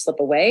sort of slip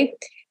away.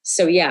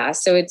 So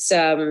it's,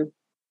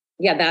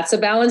 that's a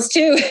balance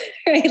too,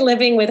 right?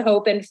 Living with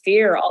hope and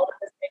fear all at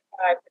the same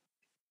time.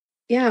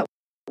 Yeah.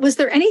 Was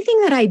there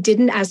anything that I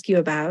didn't ask you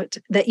about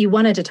that you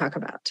wanted to talk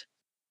about?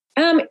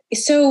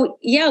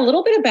 A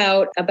little bit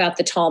about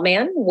the tall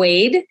man,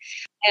 Wade.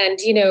 And,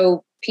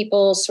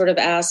 people sort of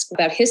ask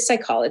about his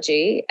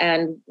psychology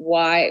and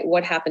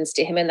what happens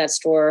to him in that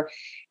store.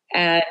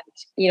 And,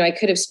 I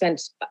could have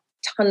spent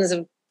tons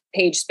of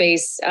page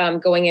space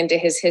going into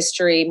his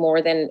history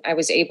more than I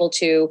was able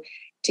to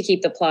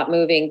keep the plot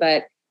moving.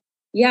 But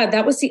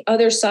that was the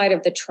other side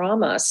of the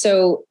trauma.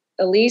 So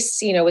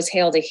Elise, was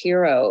hailed a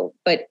hero,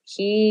 but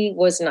he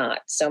was not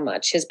so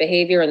much. His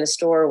behavior in the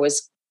store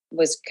was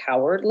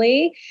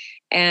cowardly,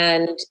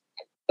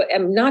 but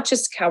not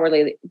just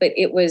cowardly, but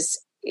it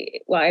was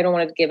well, I don't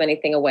want to give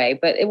anything away,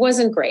 but it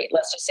wasn't great.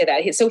 Let's just say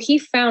that. So he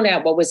found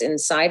out what was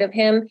inside of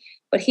him,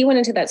 but he went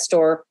into that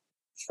store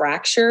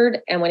fractured.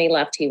 And when he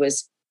left, he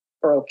was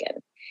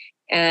broken.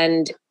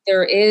 And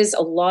there is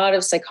a lot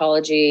of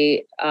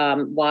psychology,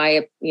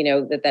 why,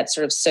 that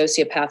sort of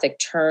sociopathic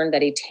turn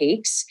that he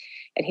takes.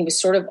 And he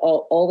was sort of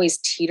always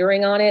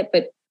teetering on it.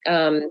 But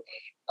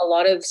a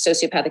lot of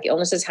sociopathic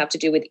illnesses have to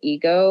do with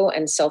ego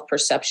and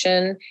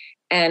self-perception,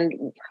 and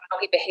how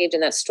he behaved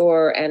in that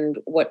store and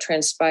what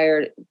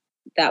transpired.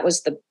 That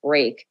was the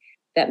break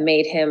that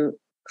made him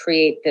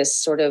create this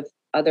sort of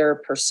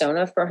other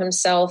persona for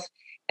himself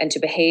and to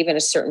behave in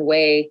a certain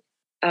way,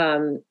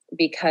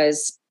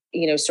 because,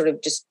 sort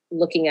of just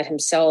looking at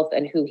himself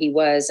and who he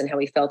was and how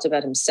he felt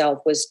about himself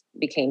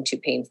became too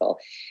painful.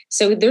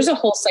 So there's a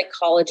whole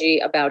psychology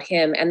about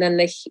him. And then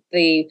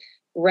the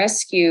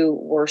rescue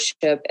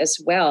worship as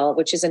well,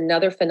 which is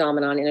another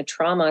phenomenon in a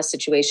trauma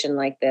situation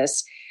like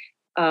this,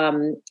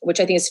 which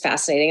I think is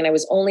fascinating. And I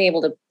was only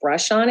able to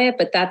brush on it,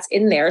 but that's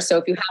in there. So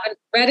if you haven't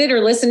read it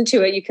or listened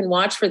to it, you can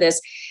watch for this.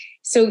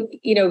 So,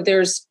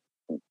 there's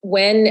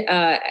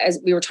as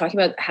we were talking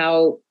about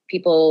how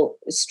people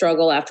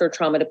struggle after a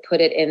trauma to put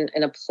it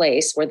in a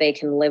place where they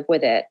can live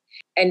with it.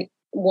 And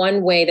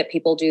one way that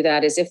people do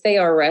that is if they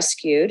are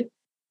rescued,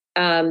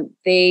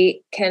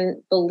 they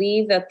can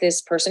believe that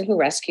this person who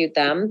rescued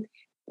them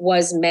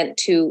was meant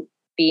to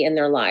be in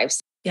their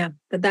lives. Yeah,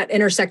 that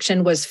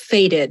intersection was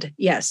fated.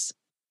 Yes.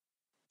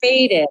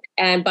 Fated,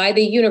 and by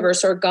the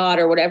universe or God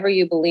or whatever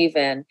you believe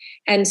in.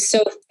 And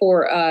so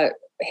for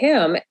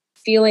him,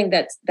 feeling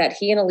that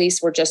he and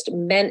Elise were just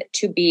meant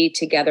to be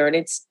together. And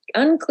it's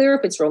unclear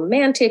if it's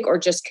romantic or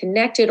just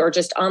connected or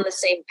just on the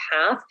same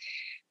path,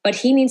 but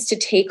he needs to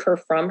take her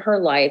from her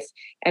life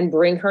and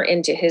bring her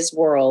into his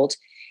world.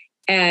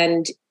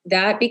 And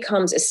that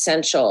becomes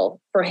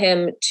essential for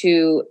him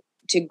to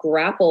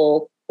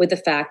grapple with the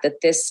fact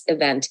that this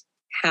event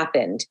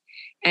happened.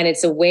 And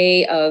it's a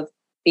way of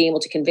being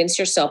able to convince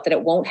yourself that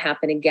it won't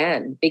happen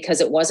again,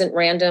 because it wasn't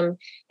random.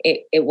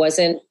 It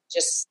wasn't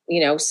just,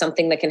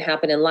 something that can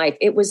happen in life.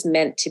 It was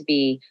meant to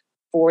be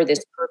for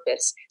this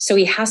purpose. So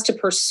he has to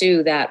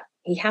pursue that.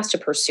 He has to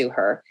pursue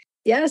her.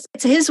 Yes.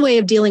 It's his way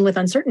of dealing with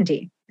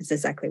uncertainty. Is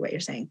exactly what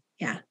you're saying.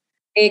 Yeah.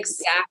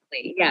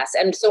 Exactly. Yes.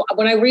 And so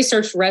when I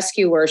researched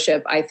rescue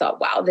worship, I thought,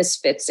 wow, this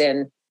fits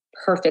in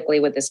perfectly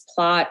with this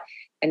plot.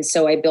 And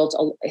so I built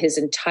his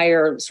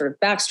entire sort of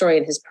backstory,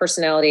 and his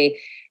personality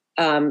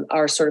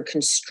are sort of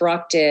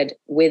constructed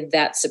with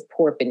that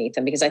support beneath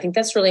them, because I think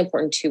that's really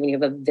important too when you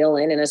have a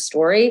villain in a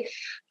story,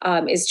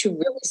 is to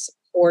really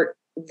support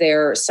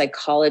their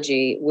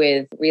psychology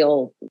with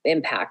real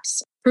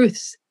impacts.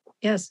 Truths.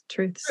 Yes,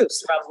 truths.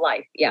 Truths of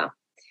life. Yeah.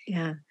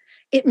 Yeah.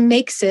 It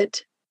makes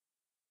it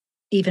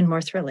even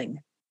more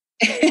thrilling.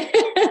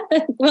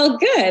 Well,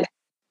 good.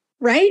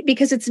 Right?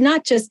 Because it's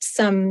not just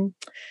an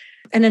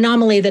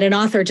anomaly that an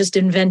author just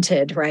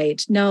invented,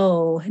 right?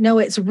 No,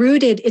 it's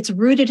rooted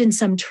in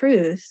some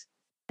truth.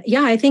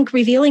 Yeah, I think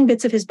revealing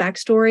bits of his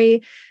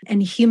backstory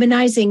and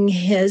humanizing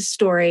his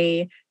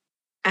story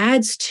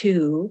adds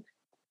to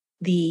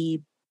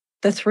the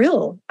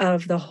thrill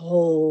of the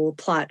whole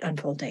plot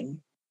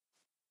unfolding.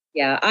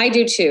 Yeah, I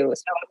do too.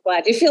 So I'm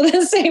glad you feel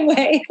the same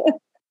way.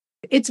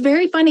 It's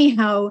very funny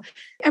how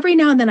every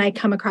now and then I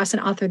come across an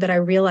author that I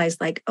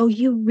realize like, oh,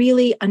 you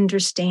really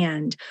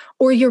understand,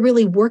 or you're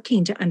really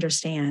working to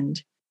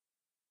understand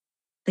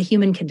the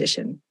human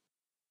condition.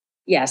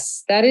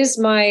 Yes, that is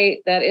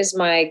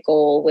my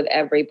goal with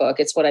every book.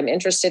 It's what I'm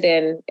interested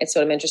in. It's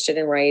what I'm interested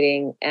in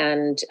writing.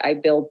 And I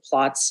build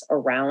plots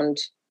around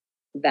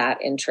that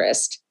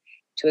interest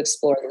to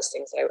explore these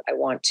things I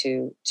want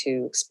to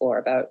explore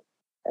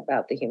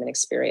about the human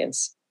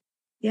experience.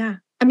 Yeah.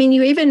 I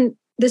mean,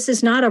 this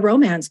is not a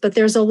romance, but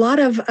there's a lot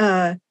of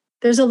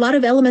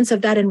elements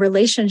of that in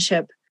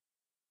relationship.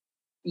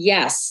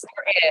 Yes,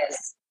 there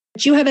is.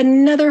 But you have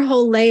another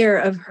whole layer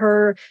of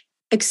her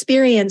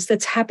experience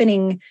that's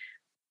happening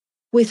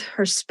with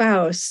her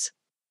spouse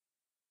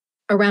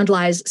around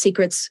lies,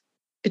 secrets,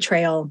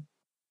 betrayal.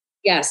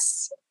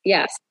 Yes.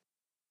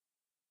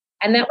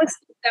 And that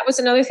was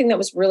another thing that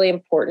was really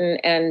important.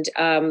 And,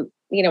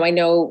 I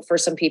know for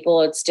some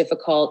people it's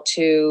difficult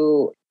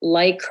to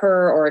like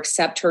her or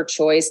accept her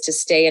choice to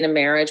stay in a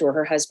marriage where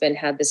her husband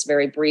had this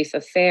very brief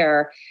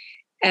affair.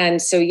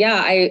 And so,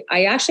 yeah,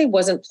 I actually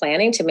wasn't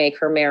planning to make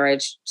her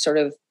marriage sort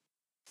of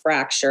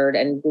fractured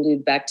and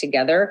glued back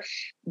together,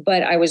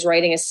 but I was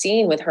writing a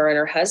scene with her and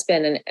her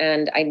husband,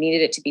 and I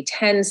needed it to be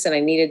tense, and I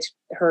needed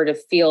her to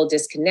feel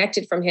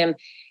disconnected from him.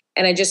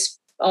 And I just,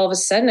 all of a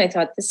sudden I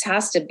thought this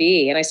has to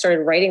be, and I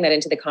started writing that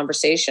into the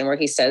conversation where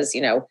he says,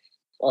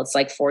 well, it's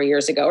like 4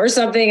 years ago or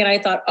something. And I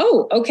thought,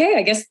 oh, okay,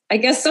 I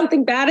guess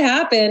something bad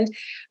happened.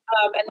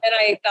 And then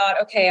I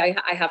thought, okay,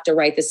 I have to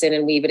write this in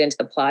and weave it into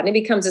the plot. And it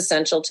becomes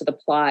essential to the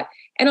plot,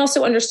 and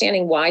also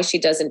understanding why she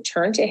doesn't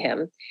turn to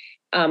him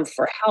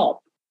for help,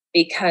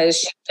 because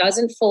she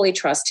doesn't fully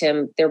trust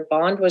him. Their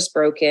bond was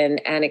broken,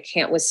 and it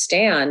can't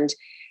withstand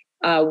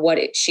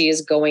what she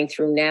is going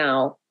through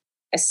now,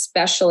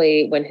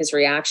 especially when his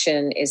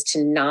reaction is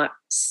to not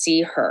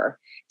see her.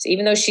 So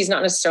even though she's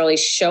not necessarily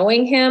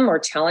showing him or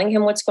telling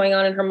him what's going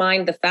on in her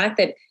mind, the fact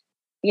that,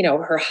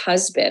 her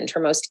husband, her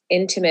most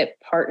intimate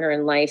partner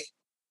in life,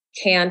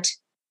 can't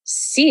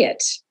see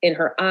it in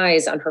her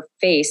eyes, on her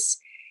face,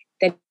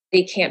 that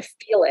they can't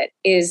feel it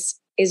is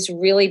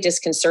really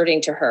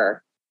disconcerting to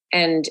her.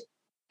 And,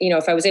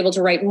 if I was able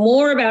to write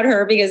more about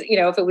her, because,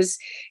 if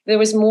there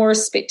was more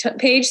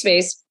page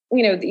space,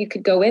 that you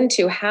could go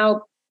into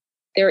how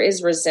there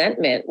is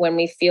resentment when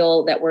we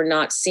feel that we're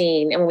not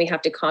seen, and when we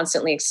have to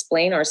constantly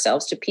explain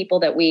ourselves to people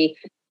that we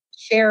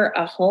share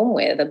a home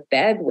with, a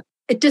bed with.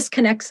 It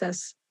disconnects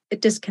us.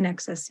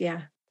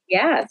 Yeah.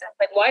 Yes.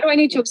 Like, why do I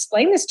need to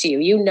explain this to you?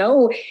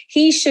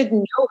 He should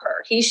know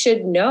her. He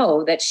should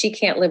know that she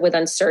can't live with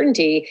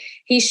uncertainty.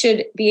 He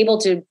should be able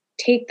to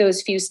take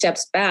those few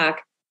steps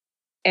back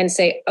and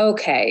say,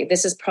 okay,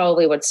 this is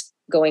probably what's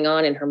going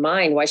on in her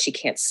mind, why she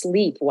can't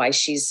sleep, why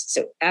she's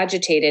so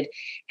agitated.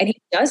 And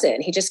he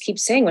doesn't. He just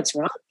keeps saying, what's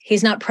wrong?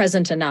 He's not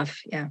present enough.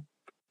 Yeah.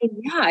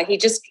 Yeah.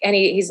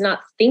 He's not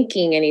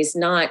thinking, and he's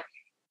not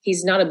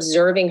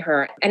observing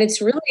her. And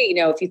it's really,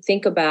 if you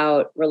think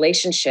about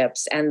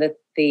relationships and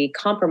the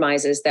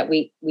compromises that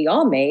we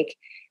all make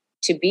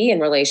to be in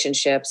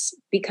relationships,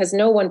 because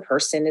no one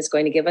person is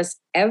going to give us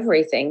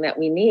everything that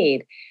we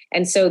need.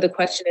 And so the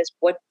question is,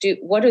 what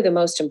are the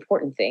most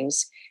important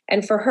things?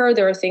 And for her,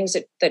 there are things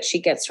that she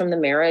gets from the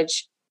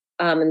marriage,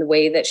 and the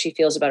way that she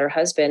feels about her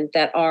husband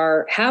that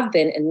have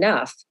been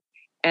enough.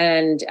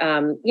 And,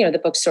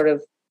 the book sort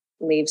of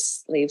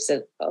leaves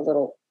it a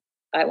little,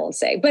 I won't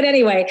say, but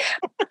anyway,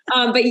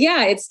 but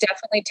yeah, it's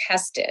definitely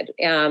tested.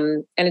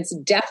 And it's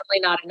definitely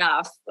not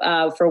enough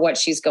for what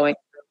she's going through.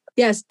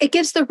 Yes. It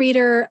gives the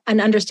reader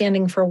an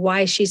understanding for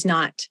why she's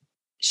not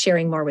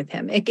sharing more with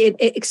him. It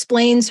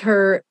explains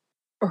her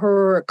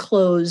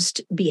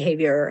closed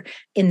behavior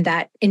in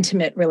that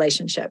intimate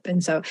relationship.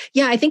 And so,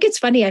 yeah, I think it's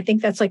funny. I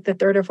think that's like the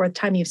third or fourth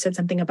time you've said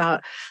something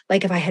about,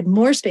 like, if I had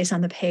more space on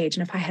the page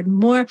and if I had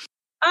more.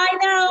 I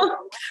know.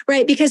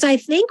 Right. Because I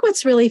think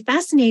what's really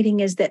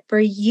fascinating is that for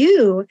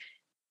you,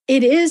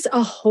 it is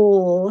a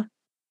whole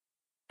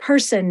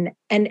person,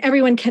 and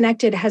everyone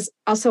connected has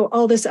also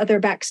all this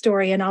other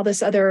backstory and all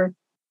this other,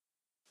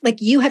 like,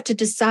 you have to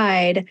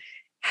decide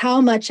how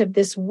much of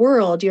this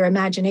world your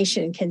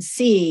imagination can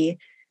see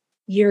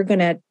you're going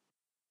to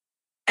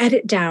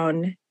edit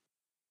down.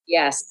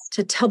 Yes.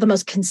 To tell the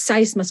most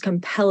concise, most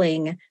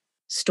compelling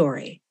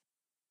story.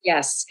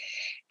 Yes.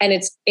 And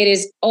it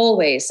is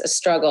always a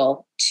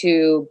struggle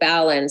to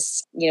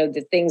balance,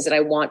 the things that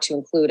I want to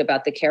include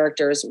about the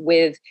characters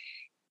with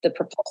the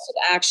propulsive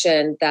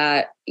action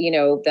that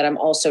I'm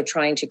also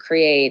trying to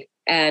create.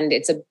 And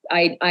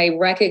I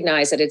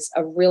recognize that it's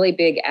a really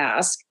big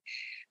ask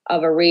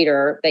of a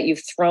reader that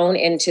you've thrown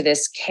into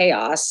this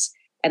chaos,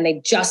 and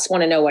they just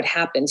want to know what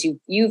happens.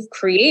 You've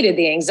created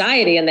the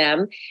anxiety in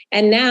them,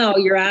 and now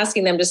you're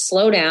asking them to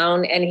slow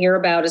down and hear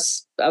about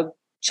a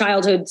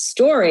childhood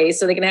story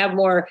so they can have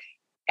more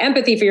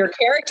empathy for your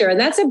character. And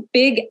that's a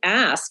big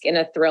ask in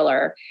a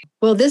thriller.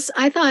 Well,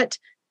 I thought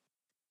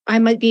I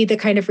might be the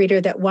kind of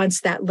reader that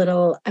wants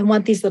I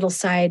want these little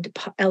side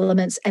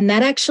elements. And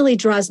that actually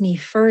draws me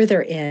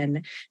further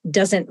in,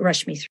 doesn't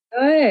rush me through.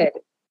 Good.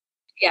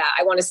 Yeah.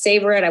 I want to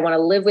savor it. I want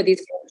to live with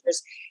these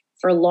characters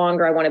for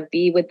longer. I want to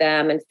be with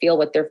them and feel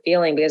what they're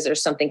feeling, because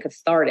there's something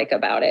cathartic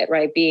about it,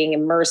 right? Being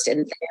immersed in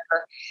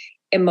their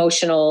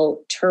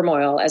emotional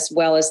turmoil, as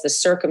well as the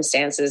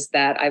circumstances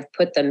that I've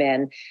put them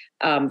in.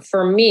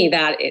 For me,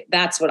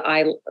 that's what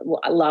I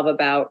love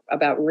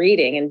about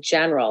reading in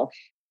general.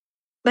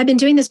 I've been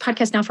doing this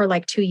podcast now for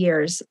like 2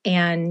 years,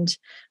 and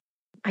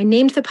I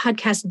named the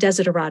podcast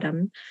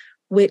Desideratum,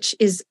 which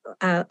is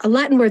a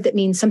Latin word that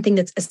means something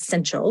that's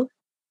essential.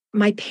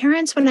 My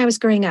parents, when I was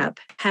growing up,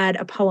 had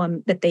a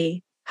poem that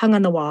they hung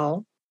on the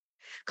wall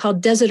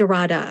called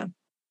Desiderata,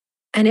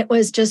 and it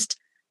was just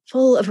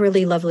full of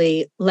really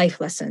lovely life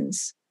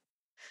lessons.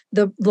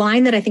 The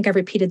line that I think I've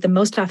repeated the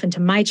most often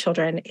to my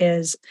children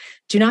is,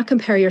 do not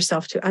compare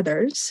yourself to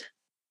others,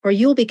 or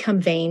you'll become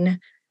vain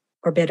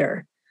or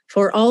bitter.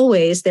 For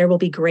always there will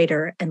be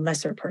greater and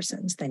lesser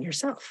persons than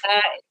yourself.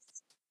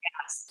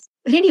 Yes.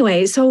 But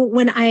anyway, so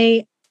when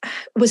I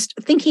was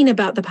thinking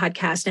about the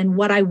podcast and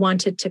what I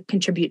wanted to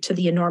contribute to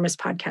the enormous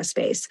podcast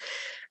space,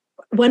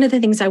 one of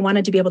the things I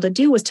wanted to be able to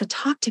do was to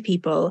talk to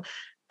people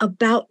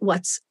about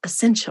what's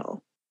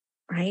essential,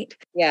 right?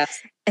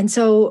 Yes. And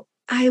so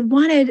I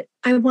wanted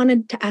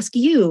to ask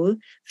you,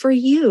 for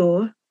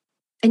you,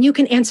 and you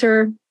can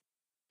answer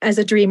as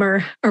a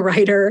dreamer, a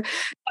writer,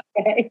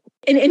 okay,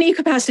 in any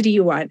capacity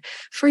you want.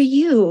 For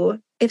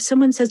you, if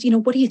someone says,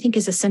 what do you think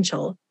is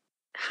essential?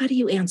 How do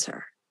you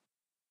answer?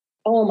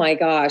 Oh my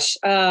gosh.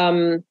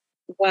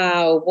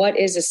 Wow. What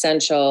is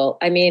essential?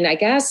 I mean, I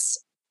guess,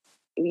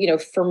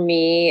 for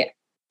me,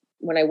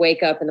 when I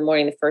wake up in the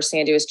morning, the first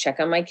thing I do is check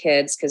on my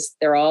kids, because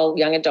they're all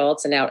young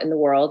adults and out in the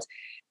world.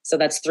 So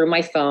that's through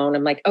my phone.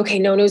 I'm like, okay,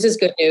 no news is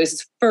good news.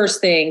 It's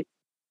first thing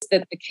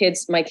that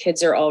my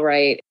kids are all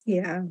right.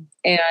 Yeah.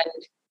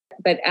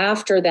 But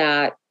after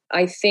that,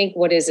 I think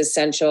what is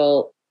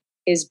essential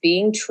is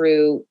being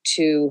true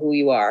to who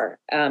you are.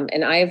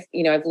 And I've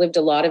lived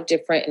in a lot of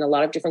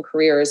different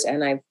careers,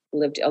 and I've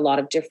lived a lot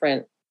of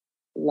different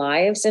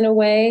lives in a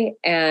way.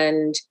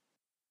 And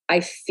I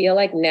feel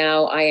like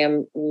now I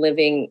am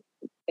living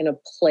in a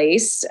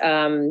place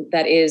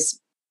that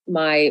is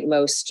my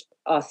most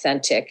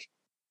authentic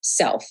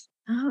self.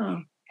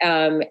 Oh.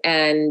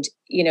 And,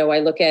 I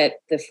look at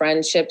the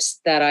friendships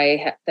that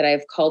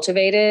I've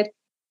cultivated.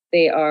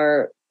 They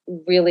are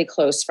really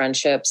close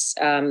friendships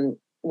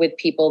with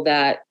people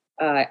that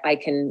I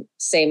can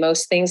say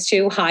most things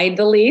to, hide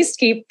the least,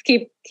 keep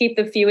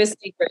the fewest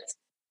secrets.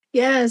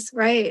 Yes,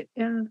 right.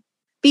 Yeah.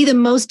 Be the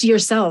most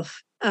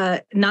yourself,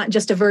 not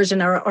just a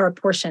version or a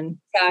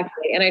portion.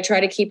 Exactly. And I try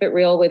to keep it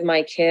real with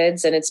my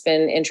kids. And it's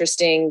been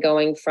interesting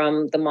going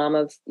from the mom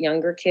of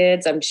younger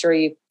kids, I'm sure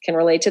you can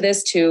relate to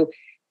this, to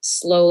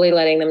slowly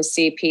letting them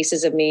see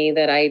pieces of me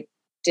that I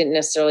didn't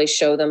necessarily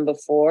show them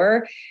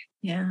before.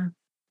 Yeah.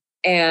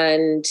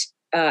 And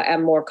a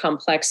more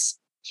complex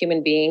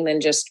human being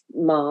than just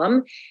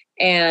mom.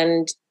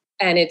 And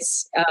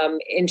it's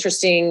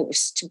interesting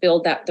to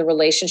build the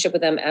relationship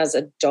with them as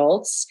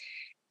adults.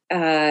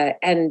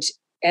 And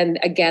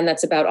again,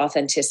 that's about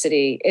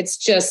authenticity. It's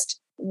just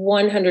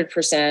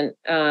 100%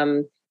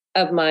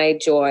 of my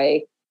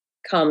joy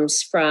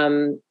comes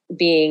from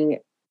being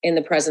in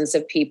the presence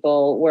of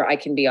people where I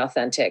can be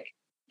authentic.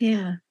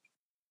 Yeah.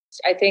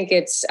 I think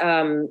it's,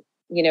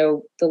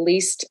 the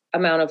least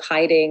amount of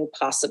hiding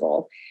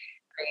possible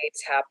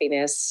creates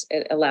happiness.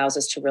 It allows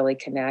us to really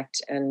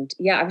connect. And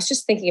yeah, I was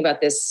just thinking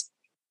about this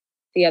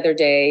the other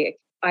day.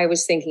 I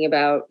was thinking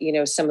about,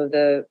 some of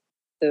the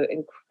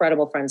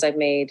incredible friends I've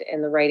made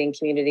in the writing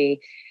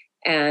community,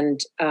 and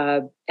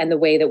the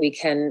way that we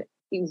can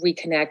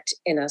reconnect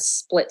in a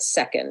split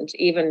second,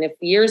 even if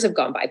years have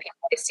gone by. People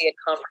I see at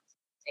conferences,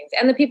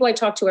 and the people I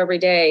talk to every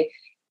day,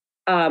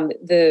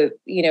 the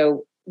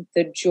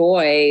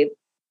joy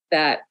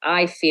that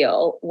I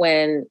feel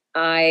when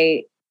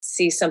I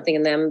see something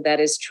in them that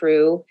is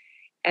true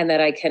and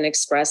that I can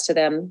express to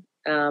them,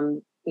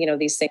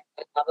 these things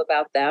I love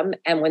about them.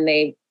 And when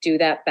they do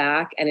that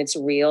back and it's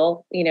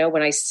real,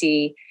 when I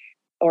see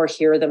or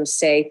hear them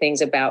say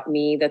things about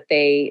me that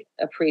they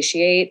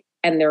appreciate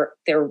and they're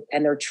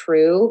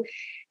true,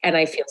 and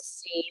I feel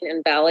seen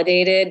and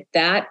validated,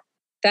 that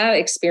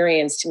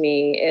experience to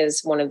me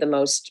is one of the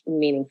most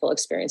meaningful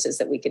experiences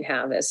that we can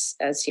have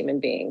as human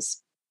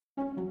beings.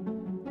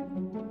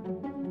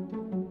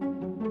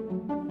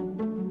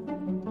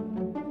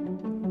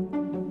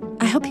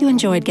 I hope you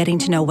enjoyed getting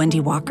to know Wendy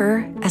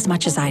Walker as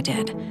much as I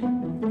did.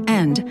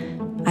 And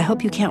I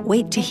hope you can't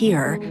wait to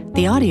hear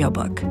the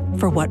audiobook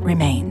for What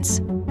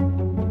Remains.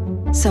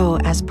 So,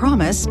 as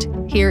promised,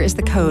 here is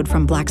the code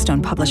from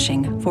Blackstone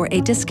Publishing for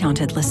a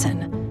discounted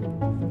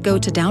listen. Go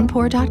to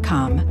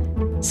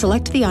downpour.com,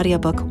 select the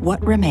audiobook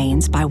What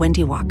Remains by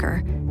Wendy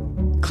Walker,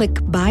 click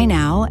Buy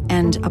Now,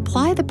 and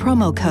apply the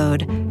promo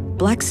code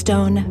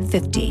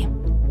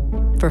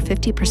Blackstone50 for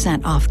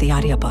 50% off the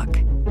audiobook.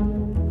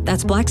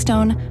 That's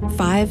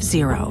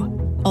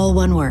Blackstone50, all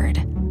one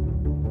word.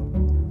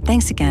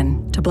 Thanks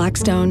again to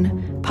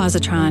Blackstone,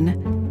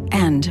 Positron,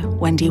 and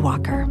Wendy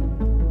Walker.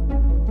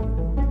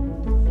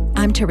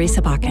 I'm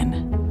Teresa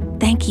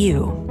Bakken. Thank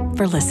you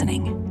for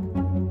listening.